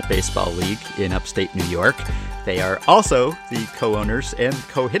Professional Baseball League in upstate New York. They are also the co-owners and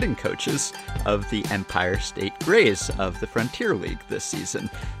co-hitting coaches of the Empire State Grays of the Frontier League this season.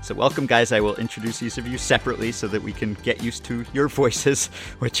 So welcome, guys. I will introduce each of you separately so that we can get used to your voices,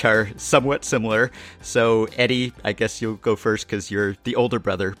 which are somewhat similar. So, Eddie, I guess you'll go first because you're the older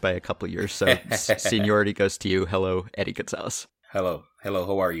brother by a couple of years. So seniority goes to you. Hello, Eddie Gonzalez. Hello. Hello.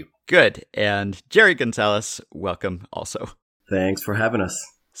 How are you? Good. And Jerry Gonzalez, welcome also. Thanks for having us.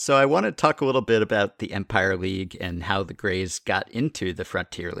 So I want to talk a little bit about the Empire League and how the Grays got into the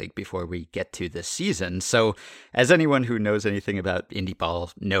Frontier League before we get to this season. So as anyone who knows anything about indie ball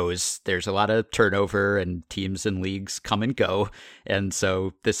knows, there's a lot of turnover and teams and leagues come and go. And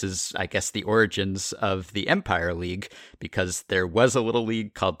so this is, I guess, the origins of the Empire League, because there was a little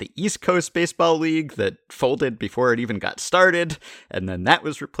league called the East Coast Baseball League that folded before it even got started. And then that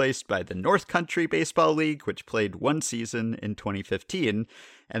was replaced by the North Country Baseball League, which played one season in 2015.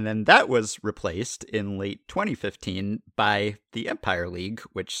 And then that was replaced in late 2015 by the Empire League,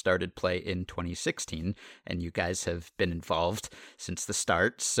 which started play in 2016. And you guys have been involved since the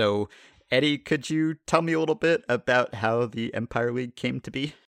start. So, Eddie, could you tell me a little bit about how the Empire League came to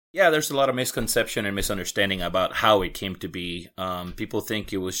be? Yeah, there's a lot of misconception and misunderstanding about how it came to be. People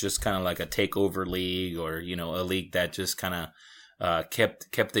think it was just kind of like a takeover league, or, you know, a league that just kind of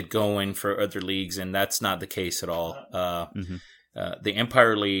kept it going for other leagues. And that's not the case at all. The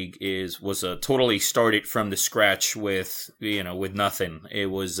Empire League was totally started from the scratch with nothing. It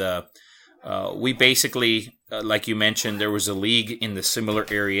was we basically, like you mentioned, there was a league in the similar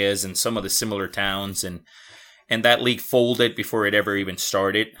areas and some of the similar towns, and that league folded before it ever even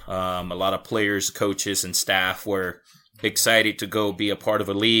started. A lot of players, coaches, and staff were excited to go be a part of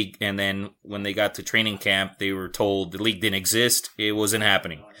a league, and then when they got to training camp, they were told the league didn't exist. It wasn't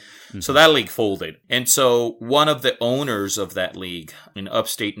happening. So that league folded. And so one of the owners of that league in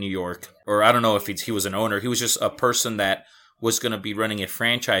upstate New York, or I don't know if he was an owner, he was just a person that was going to be running a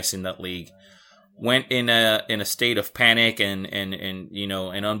franchise in that league, went in a state of panic and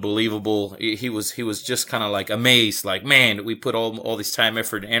unbelievable. He was just kind of like amazed, like, man, we put all this time,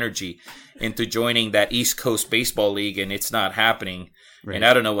 effort, and energy into joining that East Coast Baseball League, and it's not happening. Right. And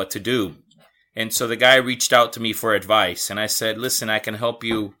I don't know what to do. And so the guy reached out to me for advice, and I said, listen, I can help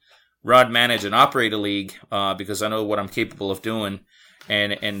you run, manage, and operate a league because I know what I'm capable of doing,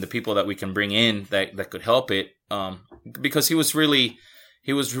 and the people that we can bring in that could help it. Because he was really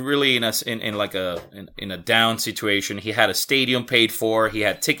in a down situation. He had a stadium paid for, he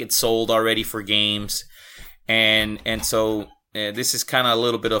had tickets sold already for games, and so this is kind of a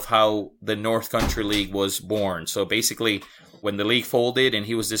little bit of how the North Country League was born. So basically, when the league folded and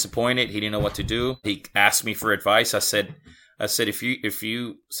he was disappointed, he didn't know what to do. He asked me for advice. I said, if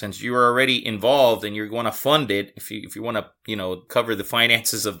you, since you are already involved and you're going to fund it, if you want to, cover the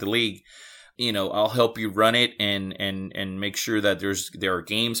finances of the league, I'll help you run it and make sure that there are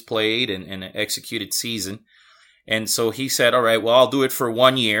games played and an executed season. And so he said, all right, well, I'll do it for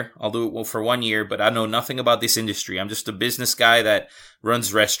 1 year. But I know nothing about this industry. I'm just a business guy that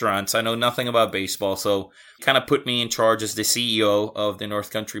runs restaurants. I know nothing about baseball. So kind of put me in charge as the CEO of the North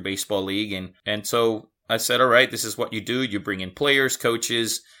Country Baseball League. And so I said, all right, this is what you do. You bring in players,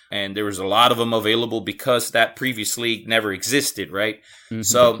 coaches, and there was a lot of them available because that previous league never existed, right? Mm-hmm.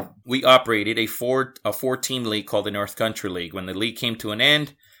 So we operated a four-team league called the North Country League. When the league came to an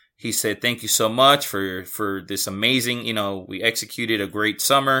end, he said, thank you so much for this amazing, we executed a great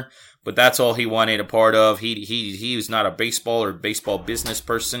summer, but that's all he wanted a part of. He was not a baseball or baseball business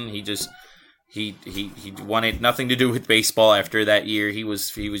person. He wanted nothing to do with baseball after that year. He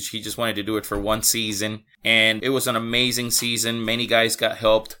just wanted to do it for one season, and it was an amazing season. Many guys got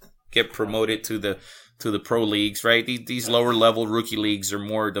helped get promoted to the pro leagues, right? These lower level rookie leagues are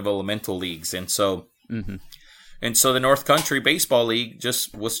more developmental leagues, and so the North Country Baseball League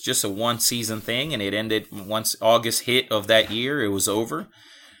was just a one season thing, and it ended once August hit of that year. It was over.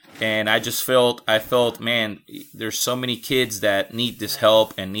 And I felt, man, there's so many kids that need this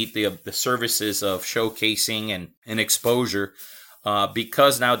help and need the services of showcasing and exposure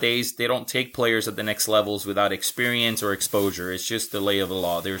because nowadays they don't take players at the next levels without experience or exposure. It's just the lay of the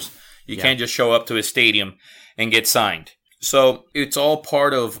law. You can't just show up to a stadium and get signed. So it's all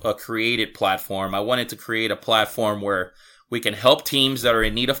part of a created platform. I wanted to create a platform where we can help teams that are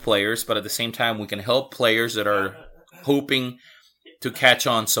in need of players, but at the same time we can help players that are hoping to catch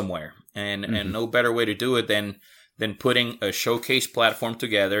on somewhere, and no better way to do it than putting a showcase platform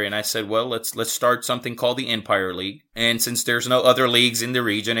together. And I said, well, let's start something called the Empire League. And since there's no other leagues in the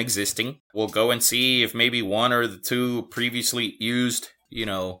region existing, we'll go and see if maybe one or the two previously used,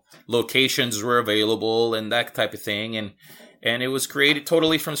 locations were available and that type of thing. And it was created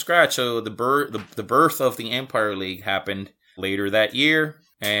totally from scratch. So the birth of the Empire League happened later that year.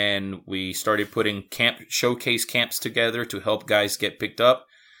 And we started putting showcase camps together to help guys get picked up.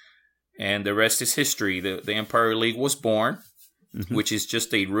 And the rest is history. The Empire League was born, which is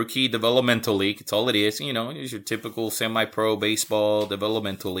just a rookie developmental league. It's all it is. It's your typical semi-pro baseball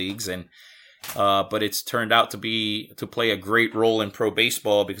developmental leagues. but it's turned out to play a great role in pro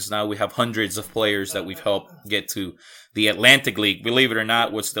baseball, because now we have hundreds of players that we've helped get to the Atlantic League. Believe it or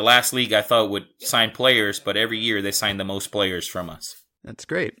not, was the last league I thought would sign players, but every year they sign the most players from us. That's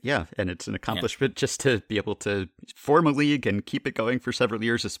great. Yeah. And it's an accomplishment just to be able to form a league and keep it going for several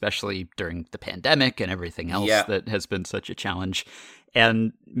years, especially during the pandemic and everything else that has been such a challenge.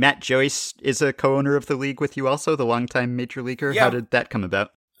 And Matt Joyce is a co-owner of the league with you also, the longtime major leaguer. Yeah. How did that come about?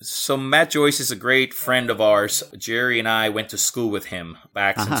 So Matt Joyce is a great friend of ours. Jerry and I went to school with him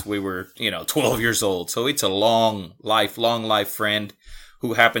back since we were, 12 years old. So it's a long life friend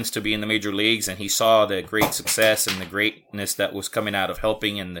who happens to be in the major leagues, and he saw the great success and the greatness that was coming out of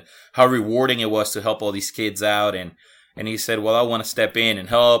helping, and how rewarding it was to help all these kids out. And he said, well, I want to step in and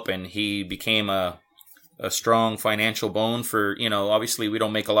help. And he became a strong financial bone for, obviously we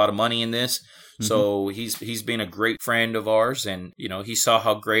don't make a lot of money in this. Mm-hmm. So he's been a great friend of ours, and, he saw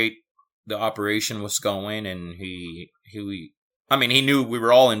how great the operation was going, and he knew we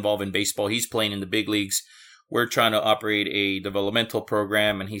were all involved in baseball. He's playing in the big leagues. We're trying to operate a developmental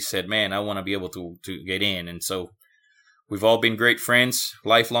program, and he said, man, I want to be able to get in. And so we've all been great friends,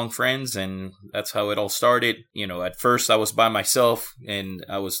 lifelong friends, and that's how it all started. At first I was by myself, and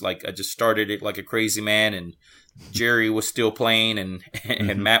I just started it like a crazy man, and Jerry was still playing,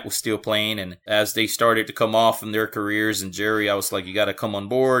 and Matt was still playing. And as they started to come off in their careers, and Jerry, I was like, you got to come on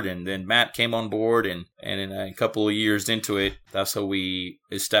board. And then Matt came on board, and in a couple of years into it, that's how we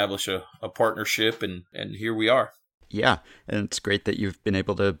established a partnership, and here we are. Yeah, and it's great that you've been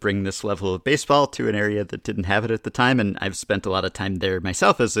able to bring this level of baseball to an area that didn't have it at the time, and I've spent a lot of time there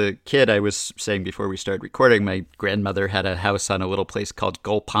myself as a kid. I was saying before we started recording, my grandmother had a house on a little place called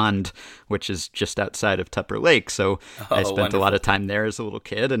Gull Pond, which is just outside of Tupper Lake, so I spent wonderful. A lot of time there as a little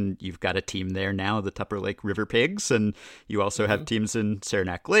kid, and you've got a team there now, the Tupper Lake River Pigs, and you also have teams in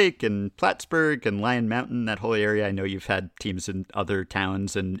Saranac Lake and Plattsburgh and Lion Mountain, that whole area. I know you've had teams in other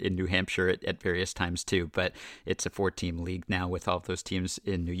towns and in New Hampshire at various times too, but it's a 4-team league now with all of those teams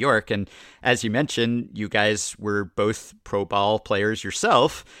in New York. And as you mentioned, you guys were both pro ball players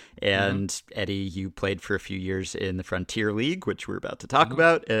yourself. And Eddie, you played for a few years in the Frontier League, which we're about to talk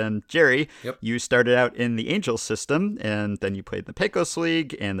about. And Jerry, you started out in the Angels system, and then you played in the Pecos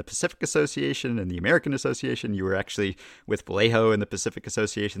League and the Pacific Association and the American Association. You were actually with Vallejo in the Pacific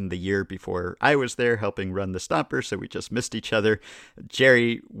Association the year before I was there helping run the Stomper, so we just missed each other.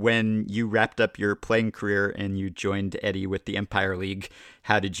 Jerry, when you wrapped up your playing career and you joined Eddie with the Empire League,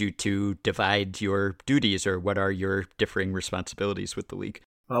 how did you two divide your duties, or what are your differing responsibilities with the league?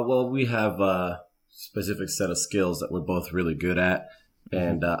 Well, we have a specific set of skills that we're both really good at.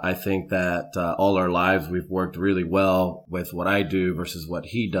 And I think that all our lives we've worked really well with what I do versus what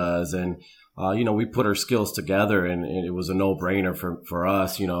he does. And, we put our skills together, and it was a no-brainer for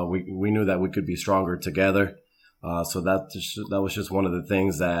us. We knew that we could be stronger together. So that was just one of the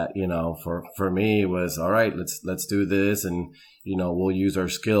things that, for me was, all right, let's do this. And, we'll use our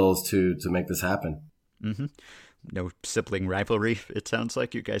skills to make this happen. Mm-hmm. No sibling rivalry. It sounds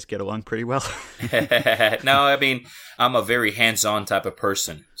like you guys get along pretty well. No, I'm a very hands-on type of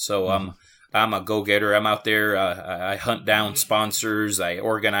person. So I'm a go-getter. I'm out there. I hunt down sponsors. I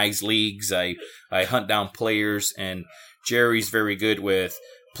organize leagues. I hunt down players. And Jerry's very good with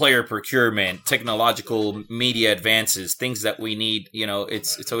player procurement, technological media advances, things that we need.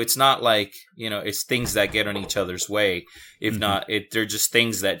 It's not like, it's things that get on each other's way. If not, they're just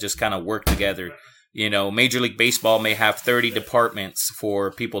things that just kind of work together. Major League Baseball may have 30 departments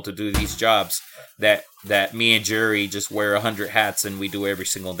for people to do these jobs that me and Jerry just wear 100 hats and we do every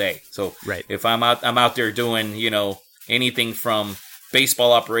single day. So if I'm out there doing, anything from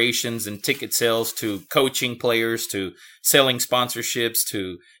baseball operations and ticket sales to coaching players to selling sponsorships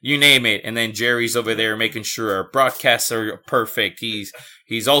to you name it. And then Jerry's over there making sure our broadcasts are perfect.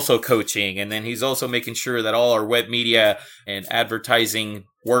 He's also coaching, and then he's also making sure that all our web media and advertising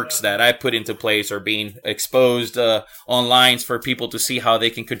works that I put into place are being exposed online for people to see how they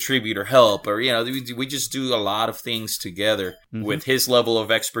can contribute or help. Or, we just do a lot of things together with his level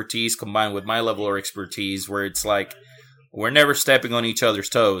of expertise combined with my level of expertise, where it's like we're never stepping on each other's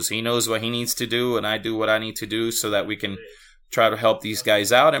toes. He knows what he needs to do, and I do what I need to do so that we can try to help these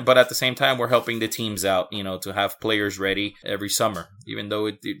guys out. But at the same time, we're helping the teams out, to have players ready every summer, even though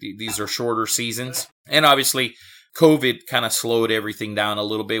these are shorter seasons. And obviously, COVID kind of slowed everything down a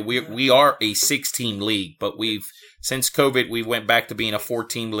little bit. We are a 6-team league, but since COVID, we went back to being a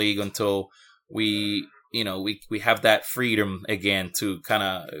 4-team league until we have that freedom again to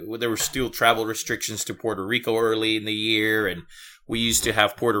there were still travel restrictions to Puerto Rico early in the year, and We used to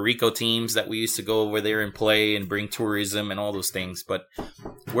have Puerto Rico teams that we used to go over there and play and bring tourism and all those things. But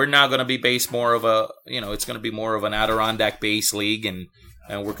we're now going to be based more of it's going to be more of an Adirondack-based league, and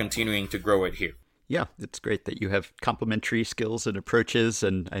we're continuing to grow it here. Yeah, it's great that you have complementary skills and approaches,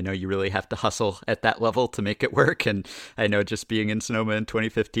 and I know you really have to hustle at that level to make it work. And I know just being in Sonoma in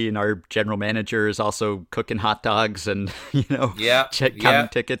 2015, our general manager is also cooking hot dogs and, counting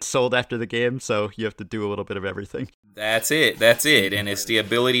tickets sold after the game. So you have to do a little bit of everything. That's it. And it's the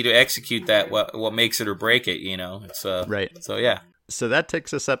ability to execute that what makes it or break it, It's right. So, yeah. So that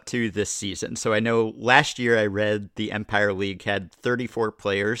takes us up to this season. So I know last year I read the Empire League had 34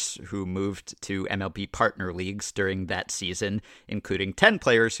 players who moved to MLB partner leagues during that season, including 10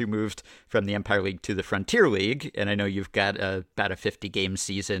 players who moved from the Empire League to the Frontier League. And I know you've got about a 50-game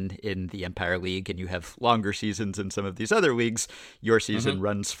season in the Empire League, and you have longer seasons in some of these other leagues. Your season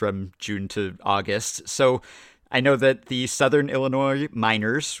runs from June to August. So I know that the Southern Illinois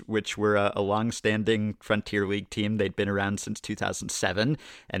Miners, which were a long-standing Frontier League team, they'd been around since 2007,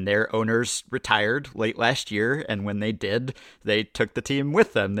 and their owners retired late last year, and when they did, they took the team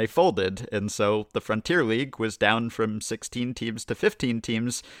with them. They folded, and so the Frontier League was down from 16 teams to 15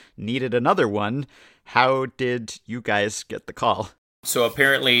 teams, needed another one. How did you guys get the call? So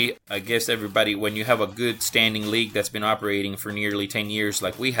apparently, I guess everybody, when you have a good standing league that's been operating for nearly 10 years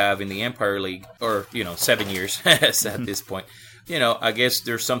like we have in the Empire League, or, 7 years at this point, I guess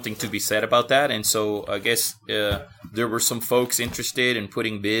there's something to be said about that. And so I guess there were some folks interested in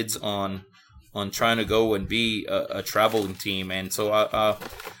putting bids on trying to go and be a traveling team. And so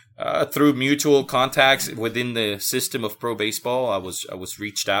through mutual contacts within the system of pro baseball, I was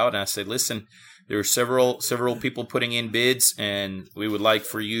reached out and I said, listen, there are several people putting in bids, and we would like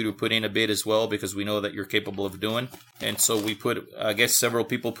for you to put in a bid as well because we know that you're capable of doing. And so we several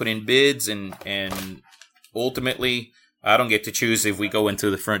people put in bids, and ultimately, I don't get to choose if we go into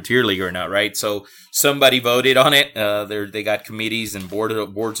the Frontier League or not, right? So somebody voted on it. They got committees and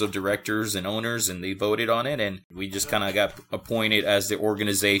boards of directors and owners, and they voted on it, and we just kind of got appointed as the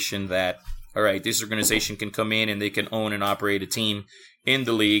organization that, all right, this organization can come in and they can own and operate a team in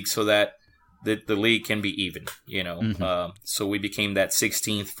the league so that the league can be even, So we became that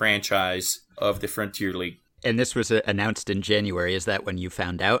 16th franchise of the Frontier League. And this was announced in January. Is that when you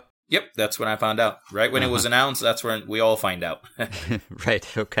found out? Yep, that's when I found out. Right when it was announced, that's when we all find out.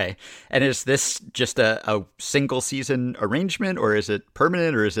 Right, okay. And is this just a single season arrangement, or is it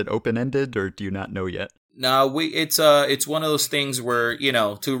permanent, or is it open-ended, or do you not know yet? No, it's one of those things where,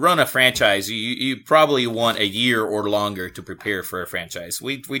 to run a franchise, you probably want a year or longer to prepare for a franchise.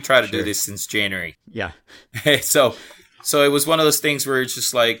 We try to do this since January. Yeah. So it was one of those things where it's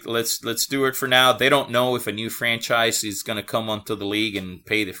just like, let's do it for now. They don't know if a new franchise is going to come onto the league and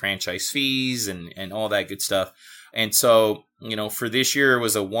pay the franchise fees and all that good stuff. And so, for this year,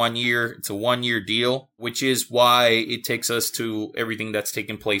 it's a 1 year deal, which is why it takes us to everything that's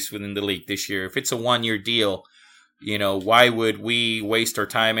taken place within the league this year. If it's a 1 year deal, why would we waste our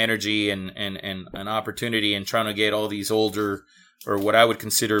time, energy, and an opportunity in trying to get all these older, or what I would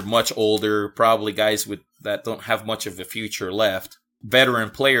consider much older, probably guys that don't have much of a future left, veteran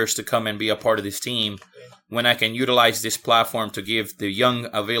players to come and be a part of this team, when I can utilize this platform to give the young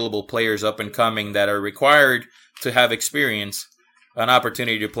available players up and coming that are required to have experience an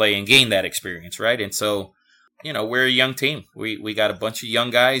opportunity to play and gain that experience, right? And so, we're a young team. We got a bunch of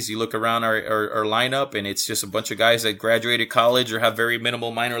young guys. You look around our lineup, and it's just a bunch of guys that graduated college or have very minimal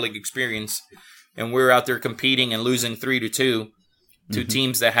minor league experience, and we're out there competing and losing 3-2 to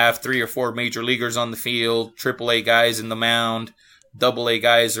teams that have 3 or 4 major leaguers on the field, AAA guys in the mound, AA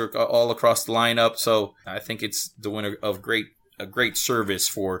guys are all across the lineup. So I think it's doing a great service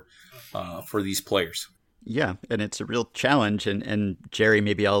for these players. Yeah, and it's a real challenge. And Jerry,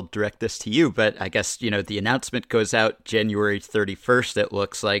 maybe I'll direct this to you, but I guess, the announcement goes out January 31st. It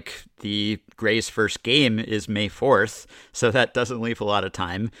looks like the Grays' first game is May 4th, so that doesn't leave a lot of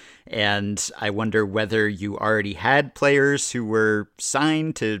time. And I wonder whether you already had players who were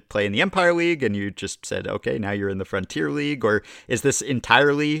signed to play in the Empire League and you just said, okay, now you're in the Frontier League, or is this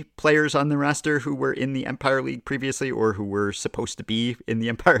entirely players on the roster who were in the Empire League previously or who were supposed to be in the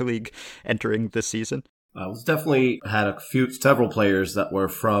Empire League entering this season? We definitely had several players that were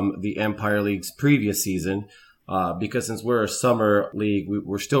from the Empire League's previous season, because since we're a summer league,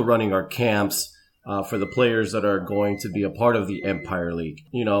 we're still running our camps for the players that are going to be a part of the Empire League.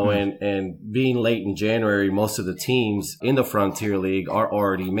 And being late in January, most of the teams in the Frontier League are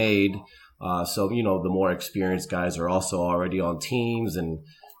already made. So the more experienced guys are also already on teams, and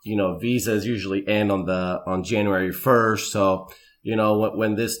visas usually end on January 1st. So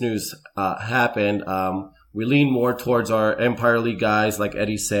when this news happened, we lean more towards our Empire League guys, like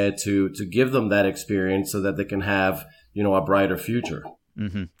Eddie said, to give them that experience so that they can have, a brighter future.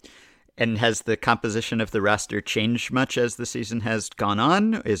 Mm-hmm. And has the composition of the roster changed much as the season has gone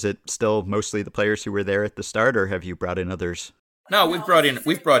on? Is it still mostly the players who were there at the start, or have you brought in others? No, we've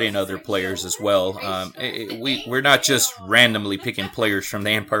brought in other players as well. We're not just randomly picking players from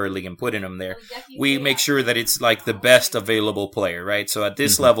the Empire League and putting them there. We make sure that it's like the best available player, right? So at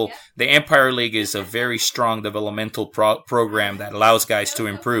this level, the Empire League is a very strong developmental program that allows guys to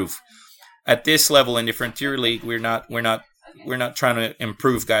improve. At this level in the Frontier League, we're not trying to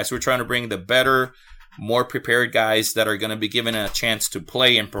improve guys. We're trying to bring the better, more prepared guys that are going to be given a chance to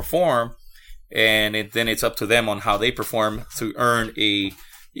play and perform. And then it's up to them on how they perform to earn a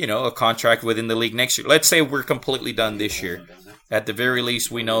contract within the league next year. Let's say we're completely done this year. At the very least,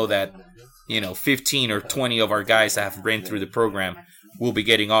 we know that 15 or 20 of our guys that have ran through the program will be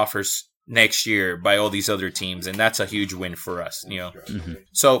getting offers next year by all these other teams, and that's a huge win for us.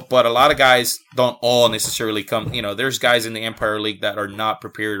 So, but a lot of guys don't all necessarily come. There's guys in the Empire League that are not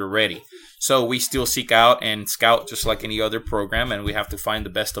prepared or ready. So we still seek out and scout just like any other program, and we have to find the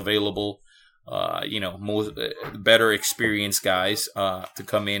best available. Most better experienced guys to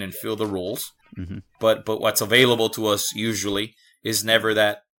come in and fill the roles. Mm-hmm. But what's available to us usually is never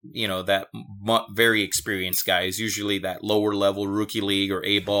that very experienced guy. Is usually that lower level rookie league or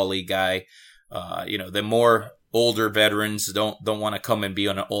A-ball league guy. The more older veterans don't want to come and be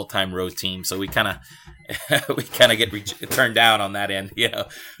on an all-time road team, so we kind of get turned down on that end.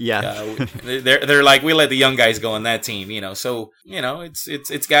 They're like, we let the young guys go on that team. So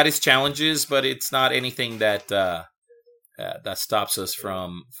it's got its challenges, but it's not anything that stops us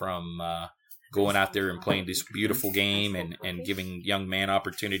from going out there and playing this beautiful game and giving young men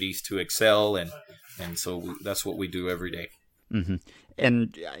opportunities to excel, and so that's what we do every day. Mm-hmm.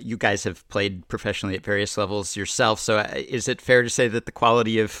 And you guys have played professionally at various levels yourself, so is it fair to say that the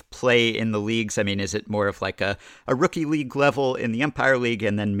quality of play in the leagues, is it more of like a rookie league level in the Empire League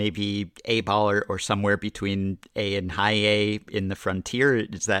and then maybe A-ball or somewhere between A and high A in the Frontier?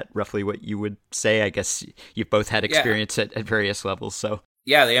 Is that roughly what you would say? I guess you've both had experience at various levels, so...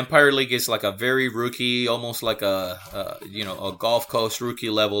 Yeah, the Empire League is like a very rookie, almost like a Gulf Coast rookie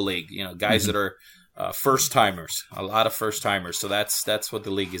level league. Guys that are first timers, a lot of first timers. So that's what the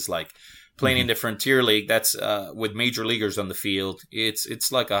league is like. Playing in the Frontier League, that's with major leaguers on the field.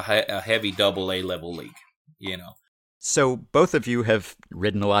 It's like a heavy AA level league. So both of you have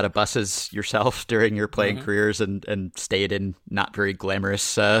ridden a lot of buses yourself during your playing careers and stayed in not very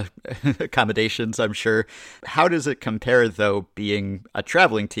glamorous accommodations, I'm sure. How does it compare, though, being a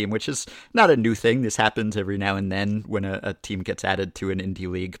traveling team, which is not a new thing? This happens every now and then when a team gets added to an indie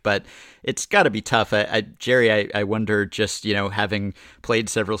league, but it's got to be tough. Jerry, I wonder, just, having played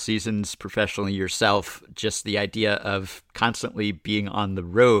several seasons professionally yourself, just the idea of constantly being on the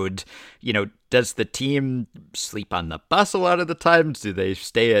road, does the team sleep on the bus a lot of the times? Do they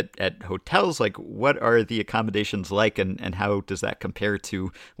stay at hotels? Like, what are the accommodations like, and how does that compare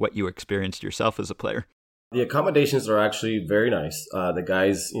to what you experienced yourself as a player? The accommodations are actually very nice. The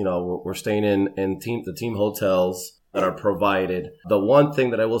guys, we're staying in the team hotels that are provided. The one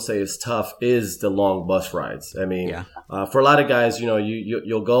thing that I will say is tough is the long bus rides. For a lot of guys,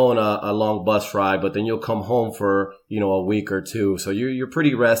 you'll go on a long bus ride, but then you'll come home for, a week or two. So you're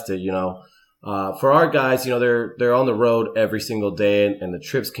pretty rested, For our guys, they're on the road every single day, and the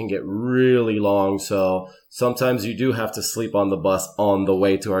trips can get really long. So sometimes you do have to sleep on the bus on the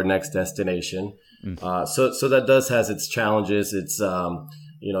way to our next destination. So that does has its challenges. It's,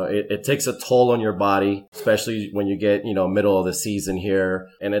 it takes a toll on your body, especially when you get, middle of the season here.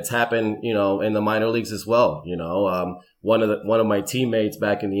 And it's happened, in the minor leagues as well. One of my teammates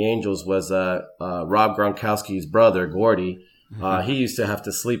back in the Angels was, Rob Gronkowski's brother, Gordy. He used to have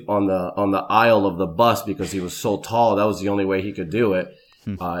to sleep on the aisle of the bus because he was so tall. That was the only way he could do it.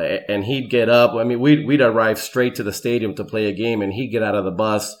 And he'd get up. We'd arrive straight to the stadium to play a game, and he'd get out of the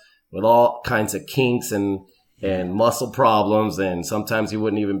bus with all kinds of kinks and muscle problems. And sometimes he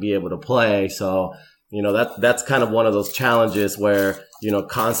wouldn't even be able to play. So, that's kind of one of those challenges where,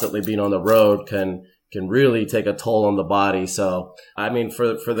 constantly being on the road can really take a toll on the body. So,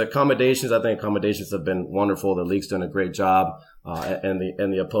 for the accommodations, I think accommodations have been wonderful. The league's done a great job, and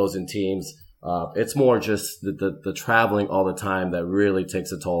the opposing teams. It's more just the traveling all the time that really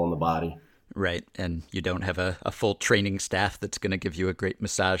takes a toll on the body. Right, and you don't have a full training staff that's going to give you a great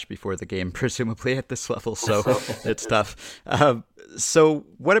massage before the game, presumably at this level, so it's tough. So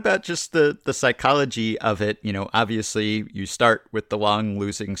what about just the psychology of it? You know, obviously you start with the long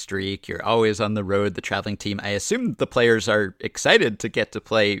losing streak. You're always on the road, the traveling team. I assume the players are excited to get to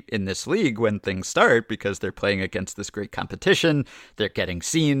play in this league when things start because they're playing against this great competition. They're getting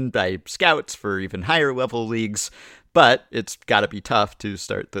seen by scouts for even higher level leagues. But it's got to be tough to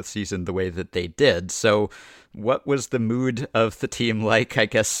start the season the way that they did. So what was the mood of the team like, I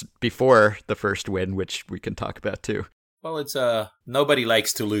guess, before the first win, which we can talk about too? Well, it's nobody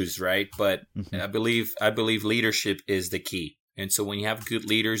likes to lose, right? But I believe leadership is the key. And so when you have good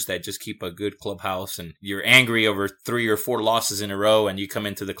leaders that just keep a good clubhouse and you're angry over 3 or 4 losses in a row and you come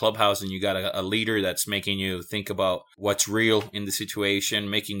into the clubhouse and you got a leader that's making you think about what's real in the situation,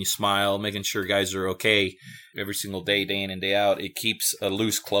 making you smile, making sure guys are okay every single day, day in and day out, it keeps a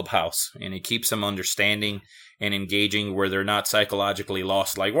loose clubhouse and it keeps them understanding and engaging where they're not psychologically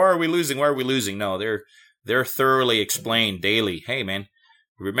lost. Like, why are we losing? Why are we losing? No, they're thoroughly explained daily. Hey, man.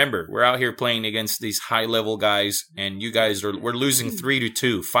 Remember, we're out here playing against these high-level guys, and you guys we're losing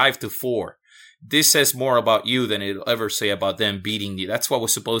 3-2, 5-4. This says more about you than it'll ever say about them beating you. That's what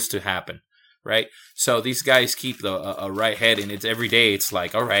was supposed to happen, right? So these guys keep a right head, and it's every day. It's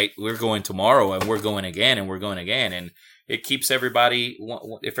like, all right, we're going tomorrow, and we're going again, and we're going again, and it keeps everybody.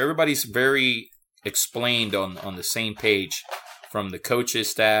 If everybody's very explained on the same page, from the coaches,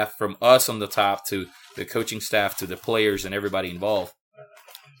 staff, from us on the top to the coaching staff to the players and everybody involved.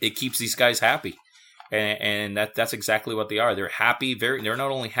 It keeps these guys happy, and that's exactly what they are. They're happy. They're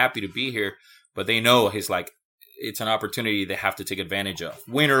not only happy to be here, but they know it's an opportunity they have to take advantage of,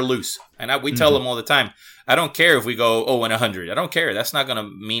 win or lose. And we tell them all the time, I don't care if we go 0-100. I don't care. That's not going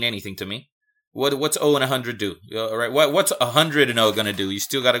to mean anything to me. What's 0-100 do? All right, what's 100-0 going to do? You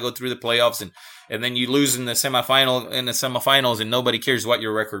still got to go through the playoffs, and then you lose in the semifinals, and nobody cares what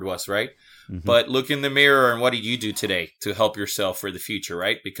your record was, right? But look in the mirror and what did you do today to help yourself for the future,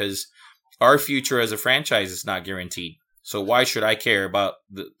 right? Because our future as a franchise is not guaranteed. So why should I care about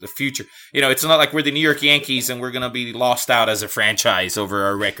the future? You know, it's not like we're the New York Yankees and we're going to be lost out as a franchise over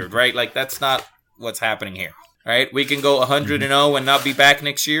our record, right? Like, that's not what's happening here, right? We can go 100-0 and not be back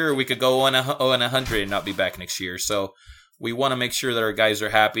next year, or we could go 0-100 and not be back next year. So we want to make sure that our guys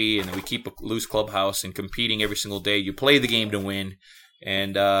are happy and we keep a loose clubhouse and competing every single day. You play the game to win.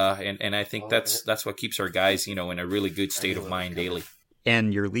 And I think that's what keeps our guys, in a really good state of mind daily.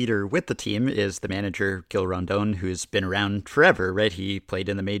 And your leader with the team is the manager, Gil Rondon, who's been around forever, right? He played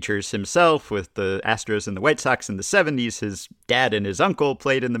in the majors himself with the Astros and the White Sox in the 70s. His dad and his uncle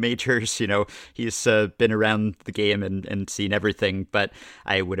played in the majors. He's been around the game and seen everything. But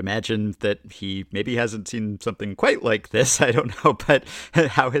I would imagine that he maybe hasn't seen something quite like this. I don't know. But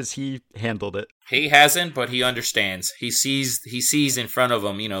how has he handled it? He hasn't, but he understands. He sees in front of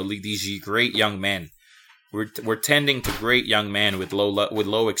him, these great young men. We're tending to great young men with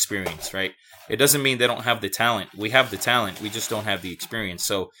low experience, right? It doesn't mean they don't have the talent. We have the talent. We just don't have the experience.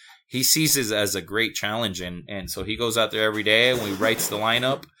 So he sees it as a great challenge, and so he goes out there every day and he writes the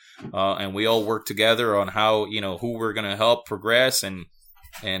lineup, and we all work together on how who we're gonna help progress and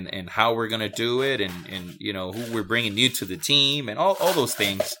how we're gonna do it, and who we're bringing new to the team and all those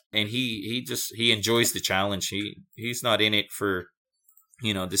things. And he enjoys the challenge. He's not in it for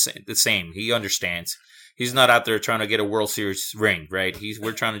the same. He understands. He's not out there trying to get a World Series ring, right?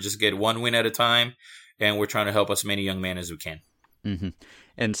 We're trying to just get one win at a time, and we're trying to help as many young men as we can. Mm-hmm.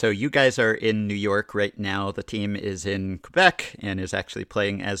 And so you guys are in New York right now. The team is in Quebec and is actually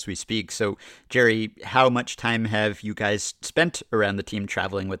playing as we speak. So, Jerry, how much time have you guys spent around the team,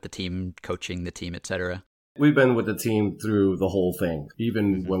 traveling with the team, coaching the team, etc.? We've been with the team through the whole thing.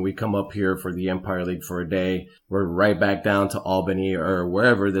 Even when we come up here for the Empire League for a day, we're right back down to Albany or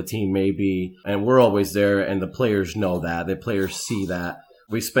wherever the team may be. And we're always there, and the players know that. The players see that.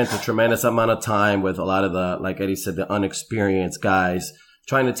 We spent a tremendous amount of time with a lot of the, like Eddie said, the unexperienced guys,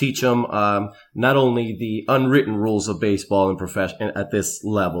 trying to teach them not only the unwritten rules of baseball and profession at this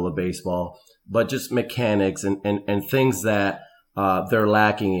level of baseball, but just mechanics and things that they're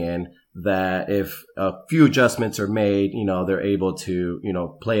lacking in. That if a few adjustments are made, they're able to,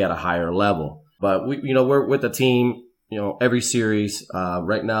 play at a higher level. But we're with the team, every series.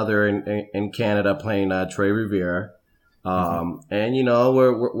 Right now they're in Canada playing Trey Rivera. And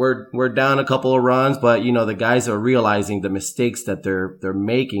we're down a couple of runs, but the guys are realizing the mistakes that they're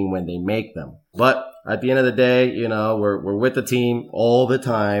making when they make them. But at the end of the day, we're with the team all the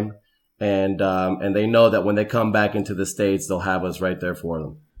time, and they know that when they come back into the States, they'll have us right there for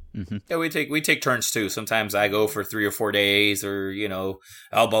them. Mm-hmm. Yeah, we take turns too. Sometimes I go for 3 or 4 days, or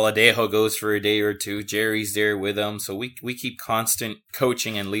Al Baladejo goes for a day or two. Jerry's there with them, so we keep constant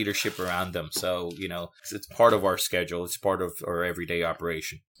coaching and leadership around them. So it's part of our schedule. It's part of our everyday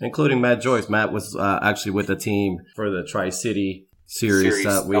operation. Including Matt Joyce. Matt was actually with the team for the Tri-City series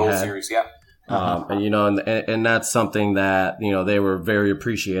that we had. Series, yeah. And that's something that they were very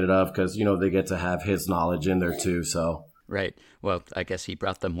appreciative of, because they get to have his knowledge in there too. So. Right. Well, I guess he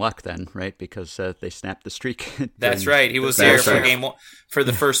brought them luck then, right? Because they snapped the streak. That's right. He was there for game one, for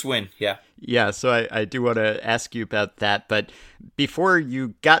the first win. Yeah. Yeah. So I do want to ask you about that. But before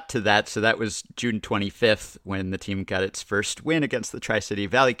you got to that, so that was June 25th when the team got its first win against the Tri-City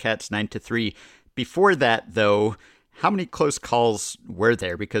Valley Cats, 9-3. Before that, though, how many close calls were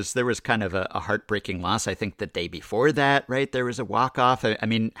there? Because there was kind of a heartbreaking loss, I think, the day before that, right? There was a walk-off. I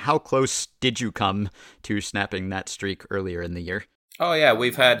mean, how close did you come to snapping that streak earlier in the year? Oh, yeah.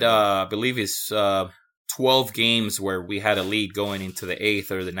 We've had, I believe it's 12 games where we had a lead going into the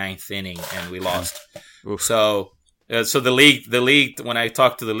 8th or the 9th inning, and we lost. Oof. So the league, when I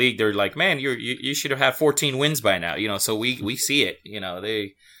talked to the league, they're like, man, you should have had 14 wins by now. So we see it.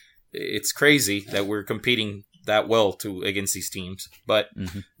 It's crazy that we're competing that well against these teams, but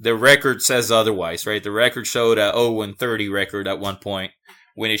the record says otherwise, right? The record showed a 0-30 record at one point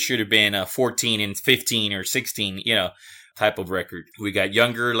when it should have been a 14-15 or 16, type of record. We got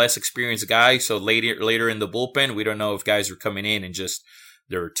younger, less experienced guys, so later in the bullpen, we don't know if guys are coming in and just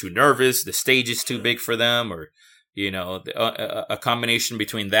they're too nervous, the stage is too big for them, or a combination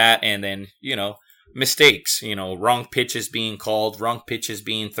between that and then mistakes, wrong pitches being called, wrong pitches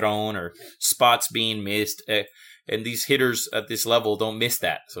being thrown, or spots being missed. And these hitters at this level don't miss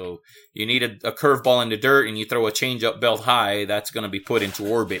that. So you need a curveball in the dirt and you throw a changeup belt high, that's going to be put into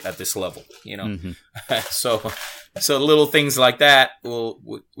orbit at this level, So little things like that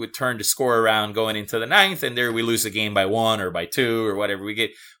would turn the score around going into the 9th, and there we lose the game by 1 or by 2 or whatever.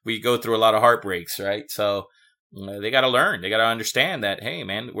 We go through a lot of heartbreaks, right? So they got to learn. They got to understand that, hey,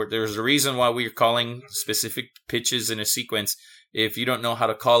 man, there's a reason why we're calling specific pitches in a sequence. If you don't know how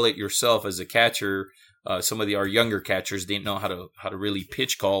to call it yourself as a catcher, some of our younger catchers didn't know how to really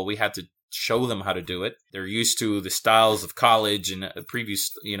pitch call. We had to show them how to do it. They're used to the styles of college and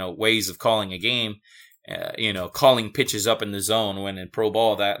previous, ways of calling a game. Calling pitches up in the zone, when in pro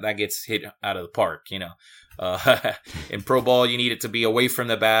ball that gets hit out of the park. In pro ball, you need it to be away from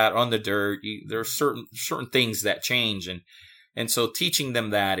the bat, on the dirt. There are certain things that change, and so teaching them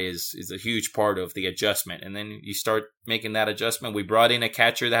that is a huge part of the adjustment. And then you start making that adjustment. We brought in a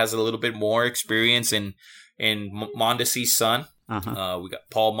catcher that has a little bit more experience in Mondesi's son. Uh-huh. We got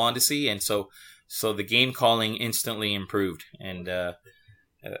Paul Mondesi, and so the game calling instantly improved, and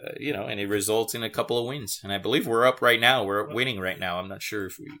and it results in a couple of wins. And I believe we're up right now. We're winning right now. I'm not sure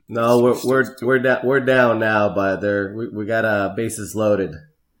if we. No, we're down now, but we got bases loaded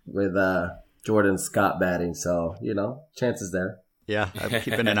with Jordan Scott batting. So chances there. Yeah, I'm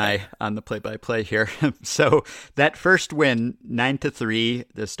keeping an eye on the play-by-play here. So that first win, 9-3,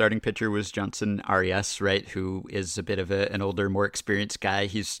 the starting pitcher was Johnson Arias, right, who is a bit of an older, more experienced guy.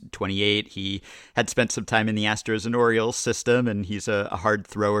 He's 28. He had spent some time in the Astros and Orioles system, and he's a hard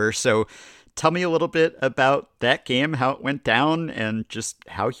thrower. So tell me a little bit about that game, how it went down, and just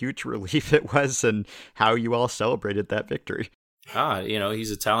how huge relief it was, and how you all celebrated that victory.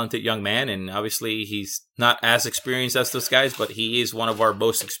 He's a talented young man, and obviously he's not as experienced as those guys, but he is one of our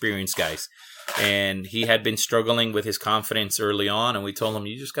most experienced guys. And he had been struggling with his confidence early on, and we told him,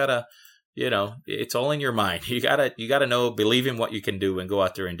 you just gotta, it's all in your mind. You gotta know, believe in what you can do and go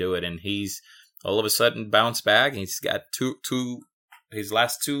out there and do it. And he's all of a sudden bounced back. He's got his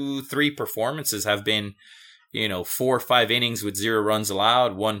last 2-3 performances have been, 4 or 5 innings with 0 runs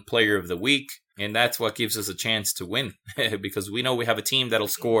allowed, 1 player of the week. And that's what gives us a chance to win, because we know we have a team that'll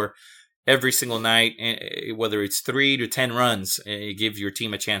score every single night, whether it's 3 to 10 runs. It gives your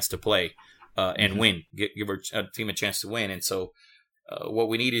team a chance to play and win. Give our team a chance to win. And so what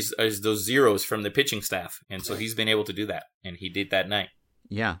we need is those zeros from the pitching staff. And so he's been able to do that, and he did that night.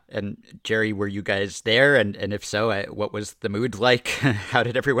 Yeah. And Jerry, were you guys there? And if so, what was the mood like? How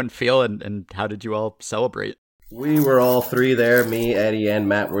did everyone feel, and how did you all celebrate? We were all 3 there. Me, Eddie, and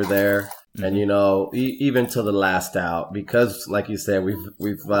Matt were there. And, even to the last out, because like you said,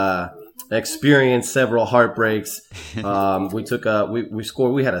 we've experienced several heartbreaks. We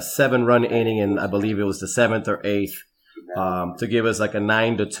scored, we had a 7-run inning, and I believe it was the 7th or 8th, to give us like a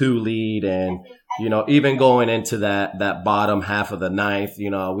 9-2 lead. And, even going into that bottom half of the 9th,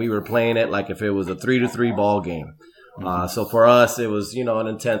 we were playing it like if it was a 3-3 ball game. So for us, it was, an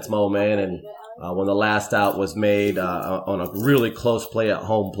intense moment, and when the last out was made on a really close play at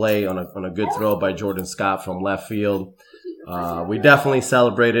home plate on a good throw by Jordan Scott from left field. We definitely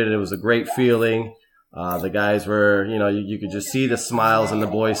celebrated. It was a great feeling. The guys were, you could just see the smiles on the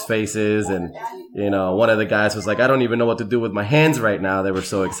boys' faces. And, one of the guys was like, I don't even know what to do with my hands right now. They were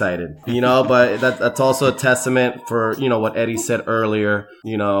so excited, but that's also a testament for, what Eddie said earlier.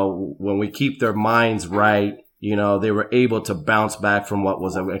 When we keep their minds right, they were able to bounce back from what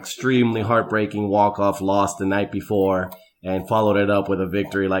was an extremely heartbreaking walk-off loss the night before and followed it up with a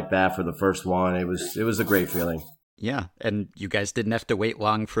victory like that for the first one. It was a great feeling. Yeah, and you guys didn't have to wait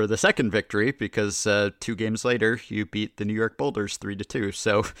long for the second victory because 2 games later, you beat the New York Boulders 3-2.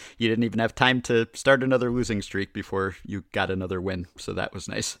 So you didn't even have time to start another losing streak before you got another win. So that was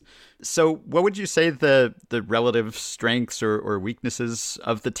nice. So what would you say the relative strengths or weaknesses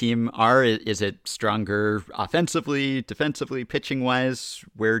of the team are? Is it stronger offensively, defensively, pitching-wise?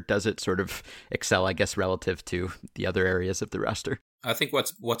 Where does it sort of excel, I guess, relative to the other areas of the roster? I think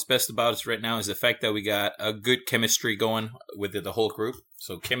what's best about us right now is the fact that we got a good chemistry going with the whole group.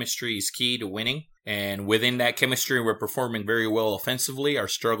 So chemistry is key to winning. And within that chemistry, we're performing very well offensively. Our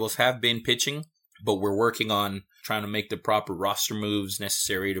struggles have been pitching, but we're working on trying to make the proper roster moves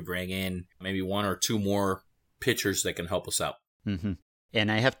necessary to bring in maybe 1 or 2 more pitchers that can help us out. Mm-hmm. And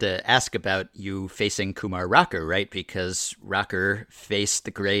I have to ask about you facing Kumar Rocker, right? Because Rocker faced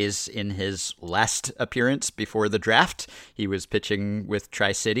the Grays in his last appearance before the draft. He was pitching with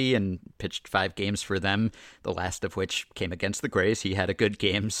Tri-City and pitched 5 games for them, the last of which came against the Grays. He had a good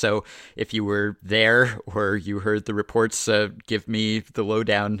game. So if you were there or you heard the reports, give me the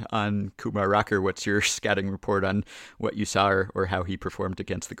lowdown on Kumar Rocker. What's your scouting report on what you saw or how he performed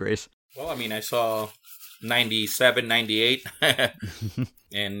against the Grays? Well, I mean, I saw 97, 98.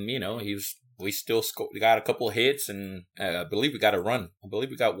 And, we still got a couple of hits, and I believe we got a run. I believe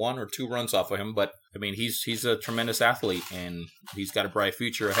we got 1 or 2 runs off of him. But, I mean, he's a tremendous athlete, and he's got a bright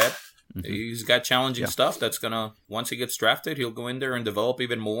future ahead. Mm-hmm. He's got challenging stuff that's going to, once he gets drafted, he'll go in there and develop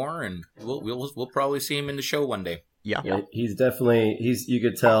even more, and we'll probably see him in the show one day. Yeah, he's definitely, you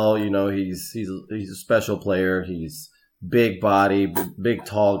could tell, he's a special player. He's big body, big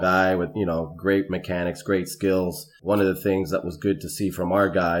tall guy with, great mechanics, great skills. One of the things that was good to see from our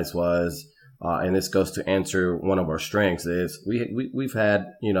guys was, and this goes to answer one of our strengths, is we've had,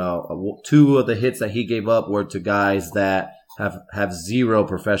 2 of the hits that he gave up were to guys that have 0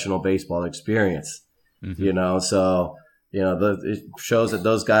 professional baseball experience. Mm-hmm. So, it shows that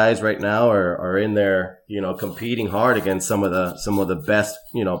those guys right now are in there, competing hard against some of the best,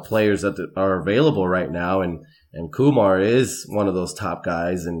 players that are available right now. And Kumar is one of those top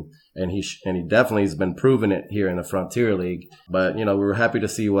guys, and he definitely has been proving it here in the Frontier League. But, we were happy to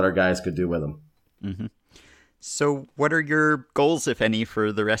see what our guys could do with him. Mm-hmm. So what are your goals, if any,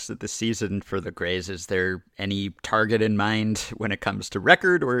 for the rest of the season for the Grays? Is there any target in mind when it comes to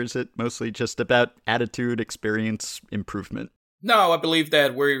record, or is it mostly just about attitude, experience, improvement? No, I believe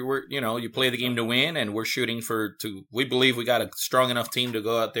that we're you play the game to win, and we're shooting we believe we got a strong enough team to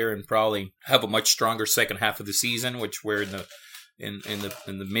go out there and probably have a much stronger second half of the season, which we're in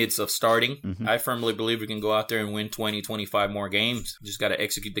the midst of starting. Mm-hmm. I firmly believe we can go out there and win 20, 25 more games. Just got to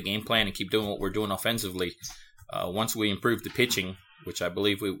execute the game plan and keep doing what we're doing offensively. Once we improve the pitching, which I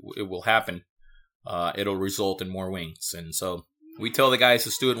believe it will happen, it'll result in more wins. And so we tell the guys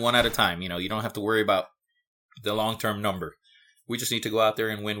to do it one at a time. You don't have to worry about the long-term number. We just need to go out there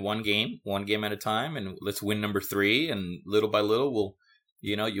and win one game at a time, and let's win number 3. And little by little,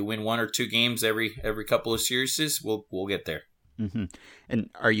 you win 1 or 2 games every couple of series. We'll get there. Mm-hmm. And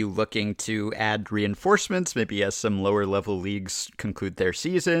are you looking to add reinforcements, maybe as some lower level leagues conclude their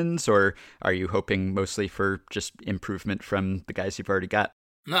seasons, or are you hoping mostly for just improvement from the guys you've already got?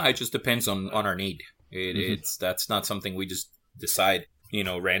 No, it just depends on our need. That's not something we just decide,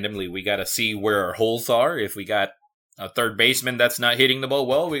 randomly. We got to see where our holes are. If we got a third baseman that's not hitting the ball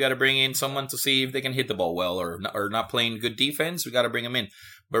well, we got to bring in someone to see if they can hit the ball well, or not playing good defense. We got to bring them in.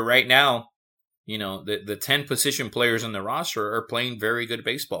 But right now, the 10 position players in the roster are playing very good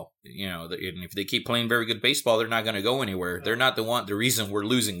baseball. And if they keep playing very good baseball, they're not going to go anywhere. They're not the reason we're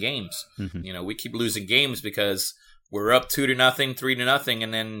losing games. Mm-hmm. We keep losing games because we're up 2-0, 3-0,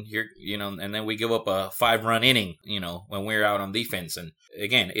 and then and then we give up a 5-run inning, when we're out on defense. And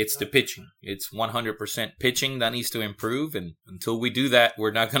again, it's the pitching. It's 100% pitching that needs to improve. And until we do that,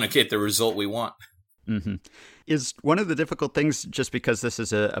 we're not going to get the result we want. Mm-hmm. Is one of the difficult things, just because this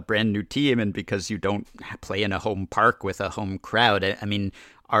is a brand new team and because you don't play in a home park with a home crowd, I mean,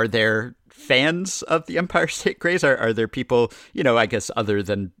 are there fans of the Empire State Greys? Are there people, I guess other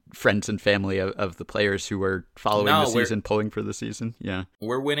than friends and family of the players who are following the season, pulling for the season? Yeah.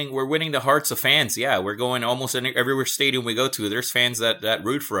 We're winning the hearts of fans. Yeah, we're going almost in every stadium we go to. There's fans that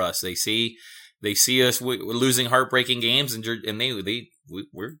root for us. They see us losing heartbreaking games, and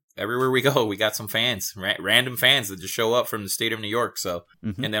we're everywhere we go. We got some fans, random fans that just show up from the state of New York. So,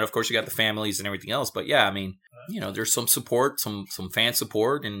 and then of course you got the families and everything else. But yeah, I mean, there's some support, some fan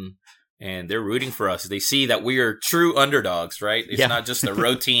support, and they're rooting for us. They see that we are true underdogs, right? It's not just a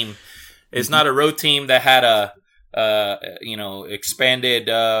road team. It's not a road team that had a expanded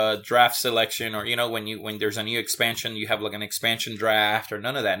draft selection, or when there's a new expansion, you have like an expansion draft, or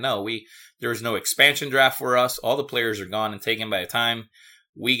none of that. No, there's no expansion draft for us. All the players are gone and taken by the time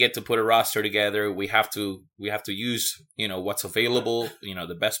we get to put a roster together. We have to use what's available,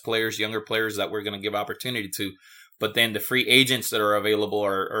 the best players, younger players that we're going to give opportunity to. But then the free agents that are available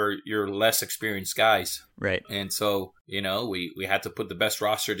are your less experienced guys. Right. And so, we had to put the best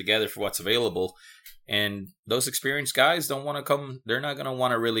roster together for what's available. And those experienced guys don't want to come. They're not going to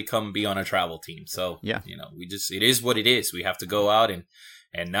want to really come be on a travel team. So, it is what it is. We have to go out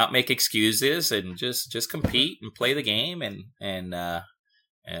and not make excuses, and just compete and play the game and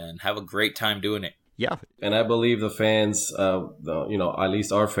have a great time doing it. Yeah. And I believe the fans, at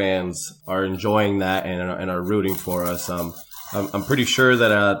least our fans, are enjoying that and are rooting for us. I'm pretty sure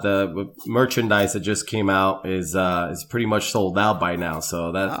that the merchandise that just came out is pretty much sold out by now.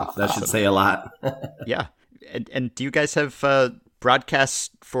 So that should say a lot. Yeah. And do you guys have broadcasts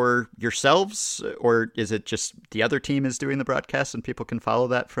for yourselves, or is it just the other team is doing the broadcast and people can follow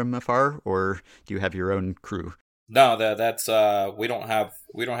that from afar, or do you have your own crew? No, that's we don't have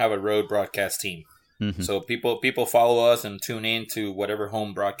a road broadcast team. Mm-hmm. So people follow us and tune in to whatever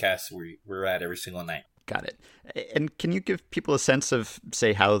home broadcast we're at every single night. Got it. And can you give people a sense of,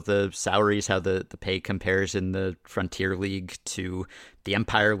 say, how the salaries, how the pay compares in the Frontier League to the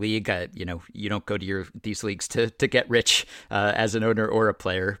Empire League? You don't go to these leagues to get rich as an owner or a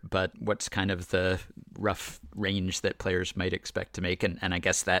player, but what's kind of the rough range that players might expect to make? And I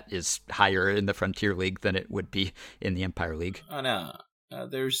guess that is higher in the Frontier League than it would be in the Empire League. Oh, no.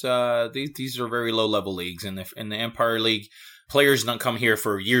 There's these are very low level leagues. In the Empire League, players don't come here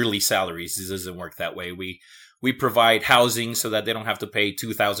for yearly salaries. This doesn't work that way. We provide housing so that they don't have to pay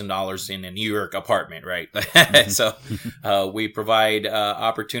 $2,000 in a New York apartment, right? So we provide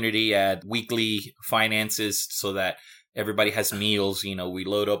opportunity at weekly finances so that everybody has meals. We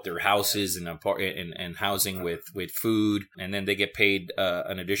load up their houses and housing with food, and then they get paid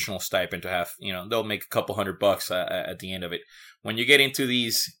an additional stipend to have. They'll make a couple $100 at the end of it. When you get into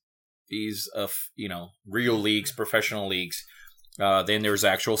these real leagues, professional leagues, then there's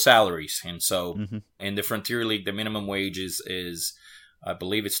actual salaries. And so in the Frontier League, the minimum wage is I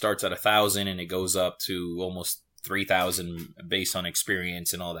believe it starts at $1,000 and it goes up to almost $3,000 based on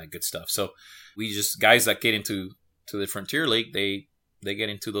experience and all that good stuff. So guys that get into the Frontier League, they get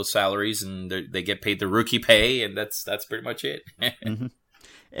into those salaries and they get paid the rookie pay, and that's pretty much it. Mm-hmm.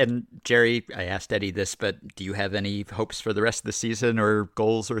 And Jerry, I asked Eddie this, but do you have any hopes for the rest of the season, or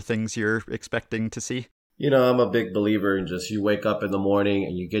goals or things you're expecting to see? I'm a big believer in just you wake up in the morning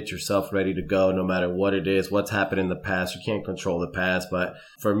and you get yourself ready to go no matter what it is, what's happened in the past. You can't control the past. But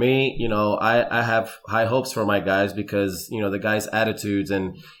for me, I have high hopes for my guys because, the guys' attitudes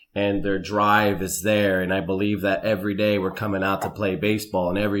and their drive is there. And I believe that every day we're coming out to play baseball,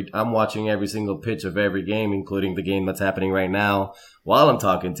 and I'm watching every single pitch of every game, including the game that's happening right now while I'm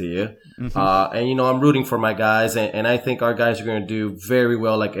talking to you. Mm-hmm. And, I'm rooting for my guys, and I think our guys are going to do very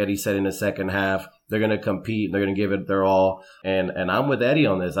well. Like Eddie said, in the second half, they're going to compete. They're going to give it their all. And I'm with Eddie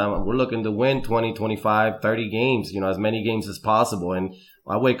on this. We're looking to win 20, 25, 30 games, as many games as possible. And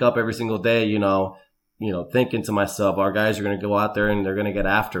I wake up every single day, thinking to myself, our guys are going to go out there and they're going to get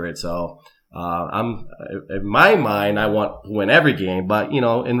after it. So I'm in my mind, I want to win every game, but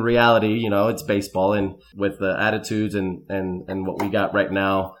in reality, it's baseball, and with the attitudes and what we got right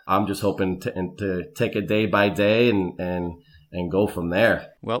now, I'm just hoping to take it day by day and go from there.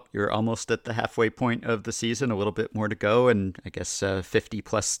 Well, you're almost at the halfway point of the season, a little bit more to go, and I guess 50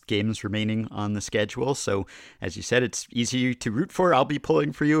 plus games remaining on the schedule. So as you said, it's easy to root for. I'll be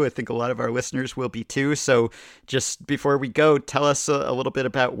pulling for you. I think a lot of our listeners will be too. So just before we go, tell us a little bit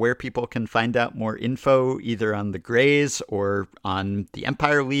about where people can find out more info, either on the Greys or on the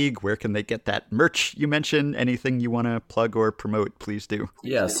Empire League. Where can they get that merch you mentioned? Anything you want to plug or promote, please do.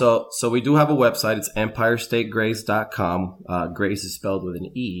 Yeah, so we do have a website. It's EmpireStateGreys.com. Greys is spelled with an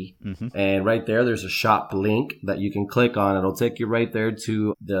E. Mm-hmm. And right there's a shop link that you can click on. It'll take you right there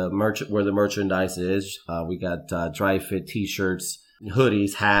to the where the merchandise is. We got dry fit t-shirts,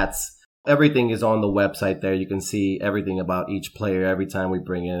 hoodies, hats. Everything is on the website there. You can see everything about each player every time we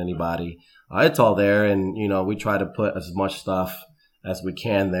bring in anybody. It's all there, and, we try to put as much stuff as we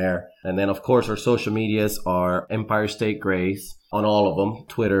can there. And then, of course, our social medias are Empire State Grays on all of them: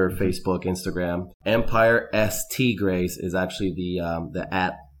 Twitter, Facebook, Instagram. Empire ST Grays is actually the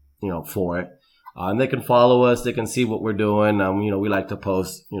at, for it. And they can follow us. They can see what we're doing. We like to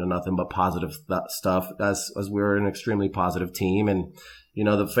post, nothing but positive stuff, as we're an extremely positive team. And,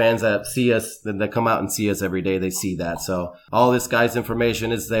 the fans that see us, that come out and see us every day, they see that. So all this guy's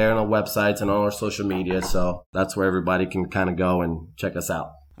information is there on our websites and on our social media. So that's where everybody can kind of go and check us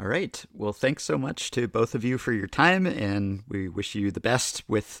out. All right. Well, thanks so much to both of you for your time, and we wish you the best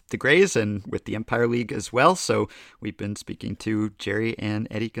with the Grays and with the Empire League as well. So we've been speaking to Jerry and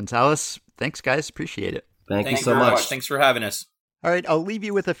Eddie Gonzalez. Thanks, guys. Appreciate it. Thank you so much. Thanks for having us. All right, I'll leave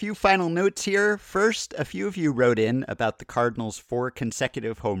you with a few final notes here. First, a few of you wrote in about the Cardinals' 4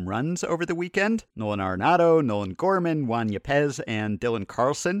 consecutive home runs over the weekend. Nolan Arenado, Nolan Gorman, Juan Yepez, and Dylan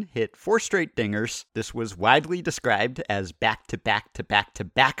Carlson hit 4 straight dingers. This was widely described as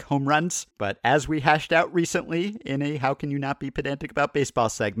back-to-back-to-back-to-back home runs. But as we hashed out recently in a How Can You Not Be Pedantic About Baseball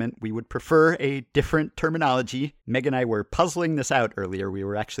segment, we would prefer a different terminology. Meg and I were puzzling this out earlier. We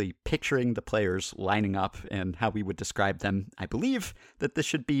were actually picturing the players lining up and how we would describe them. I believe that this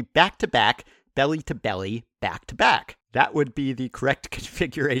should be back-to-back, belly-to-belly, back-to-back. That would be the correct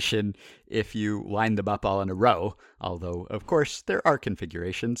configuration if you line them up all in a row, although, of course, there are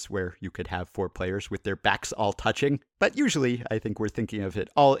configurations where you could have 4 players with their backs all touching, but usually I think we're thinking of it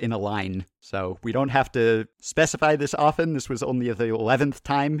all in a line, so we don't have to specify this often. This was only the 11th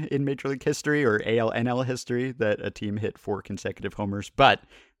time in Major League history, or AL/NL history, that a team hit 4 consecutive homers, but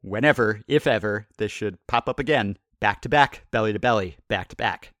whenever, if ever, this should pop up again. Back-to-back, belly-to-belly,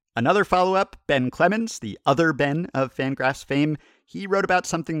 back-to-back. Another follow-up, Ben Clemens, the other Ben of Fangraphs fame, he wrote about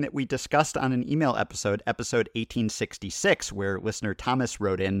something that we discussed on an email episode 1866, where listener Thomas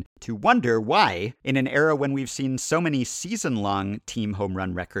wrote in to wonder why, in an era when we've seen so many season-long team home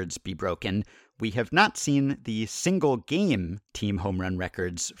run records be broken, we have not seen the single-game team home run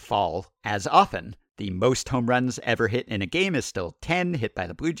records fall as often. The most home runs ever hit in a game is still 10, hit by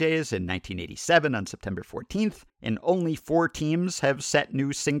the Blue Jays in 1987 on September 14th, and only 4 teams have set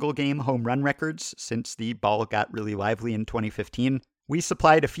new single-game home run records since the ball got really lively in 2015. We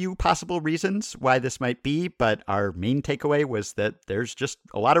supplied a few possible reasons why this might be, but our main takeaway was that there's just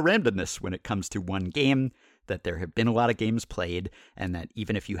a lot of randomness when it comes to one game, that there have been a lot of games played, and that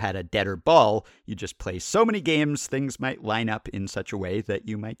even if you had a deader ball, you just play so many games, things might line up in such a way that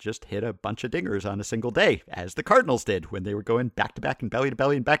you might just hit a bunch of dingers on a single day, as the Cardinals did when they were going back-to-back and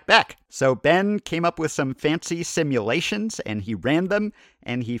belly-to-belly and back-to-back. So Ben came up with some fancy simulations, and he ran them,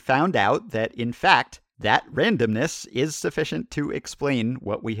 and he found out that, in fact, that randomness is sufficient to explain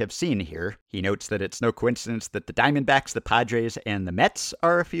what we have seen here. He notes that it's no coincidence that the Diamondbacks, the Padres, and the Mets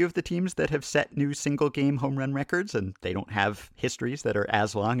are a few of the teams that have set new single-game home run records, and they don't have histories that are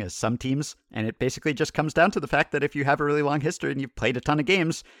as long as some teams. And it basically just comes down to the fact that if you have a really long history and you've played a ton of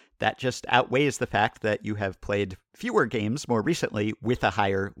games, that just outweighs the fact that you have played fewer games more recently with a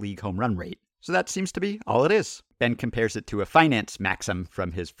higher league home run rate. So that seems to be all it is. Ben compares it to a finance maxim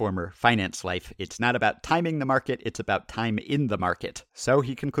from his former finance life. It's not about timing the market, it's about time in the market. So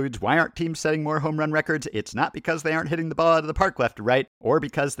he concludes, why aren't teams setting more home run records? It's not because they aren't hitting the ball out of the park left or right, or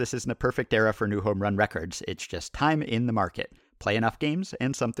because this isn't a perfect era for new home run records. It's just time in the market. Play enough games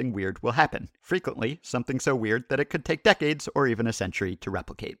and something weird will happen. Frequently, something so weird that it could take decades or even a century to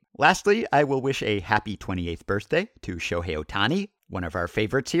replicate. Lastly, I will wish a happy 28th birthday to Shohei Ohtani, one of our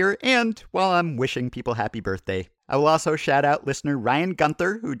favorites here, and while I'm wishing people happy birthday, I will also shout out listener Ryan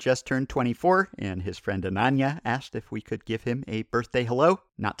Gunther, who just turned 24, and his friend Ananya asked if we could give him a birthday hello.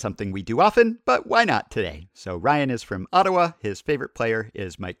 Not something we do often, but why not today? So Ryan is from Ottawa, his favorite player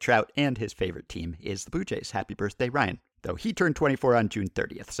is Mike Trout, and his favorite team is the Blue Jays. Happy birthday, Ryan. Though he turned 24 on June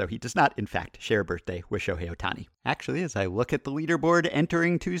 30th, so he does not, in fact, share a birthday with Shohei Ohtani. Actually, as I look at the leaderboard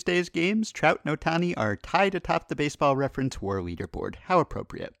entering Tuesday's games, Trout and Ohtani are tied atop the Baseball Reference WAR leaderboard. How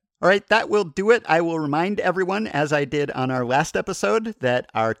appropriate. All right, that will do it. I will remind everyone, as I did on our last episode, that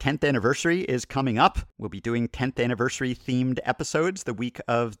our 10th anniversary is coming up. We'll be doing 10th anniversary themed episodes the week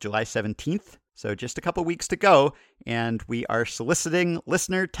of July 17th. So just a couple weeks to go, and we are soliciting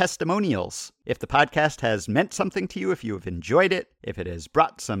listener testimonials. If the podcast has meant something to you, if you have enjoyed it, if it has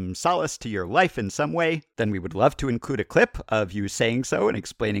brought some solace to your life in some way, then we would love to include a clip of you saying so and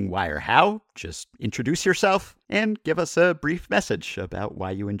explaining why or how. Just introduce yourself and give us a brief message about why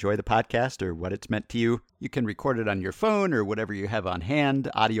you enjoy the podcast or what it's meant to you. You can record it on your phone or whatever you have on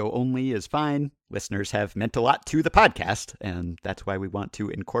hand. Audio only is fine. Listeners have meant a lot to the podcast, and that's why we want to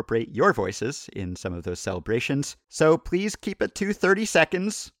incorporate your voices in some of those celebrations. So please keep it to 30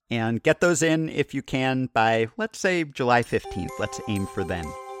 seconds and get those in if you can by, let's say, July 15th. Let's aim for then.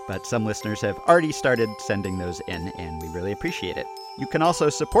 But some listeners have already started sending those in, and we really appreciate it. You can also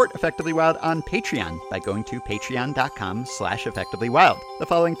support Effectively Wild on Patreon by going to patreon.com/effectivelywild. The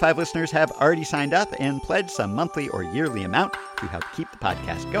following 5 listeners have already signed up and pledged some monthly or yearly amount to help keep the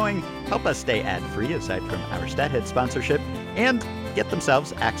podcast going, help us stay ad-free aside from our StatHead sponsorship, and get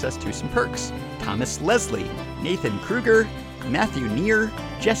themselves access to some perks. Thomas Leslie, Nathan Kruger, Matthew Neer,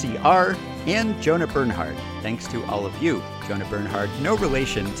 Jesse R., and Jonah Bernhard. Thanks to all of you. Jonah Bernhard, no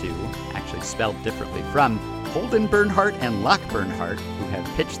relation to, actually spelled differently from, Holden Bernhardt and Locke Bernhardt, who have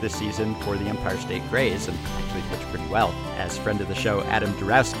pitched this season for the Empire State Grays and actually pitched pretty well. As friend of the show Adam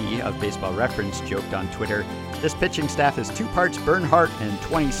Dorowski of Baseball Reference joked on Twitter, this pitching staff is 2 parts Bernhardt and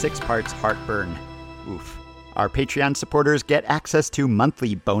 26 parts heartburn. Oof. Our Patreon supporters get access to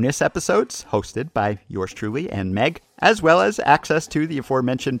monthly bonus episodes hosted by yours truly and Meg, as well as access to the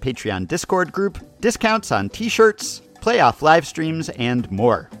aforementioned Patreon Discord group, discounts on t-shirts, playoff live streams, and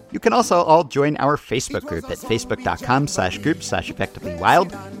more. You can also all join our Facebook group at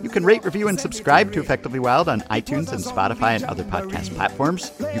facebook.com/group/effectivelywild. You can rate, review, and subscribe to Effectively Wild on iTunes and Spotify and other podcast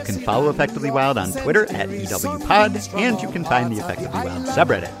platforms. You can follow Effectively Wild on Twitter at EWPod, and you can find the Effectively Wild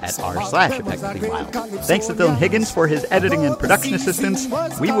subreddit at r/effectivelywild. Thanks to Dylan Higgins for his editing and production assistance.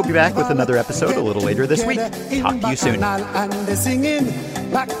 We will be back with another episode a little later this week. Talk to you soon.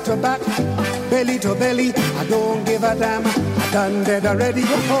 Back to back, belly to belly, I don't give a damn, I done dead already.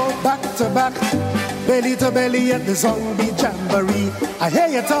 Oh, back to back, belly to belly at the zombie jamboree. I hear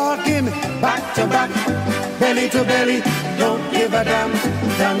you talking, back to back, belly to belly, don't give a damn,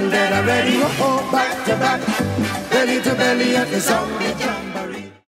 done dead already. Oh, back to back, belly to belly at the zombie jamboree.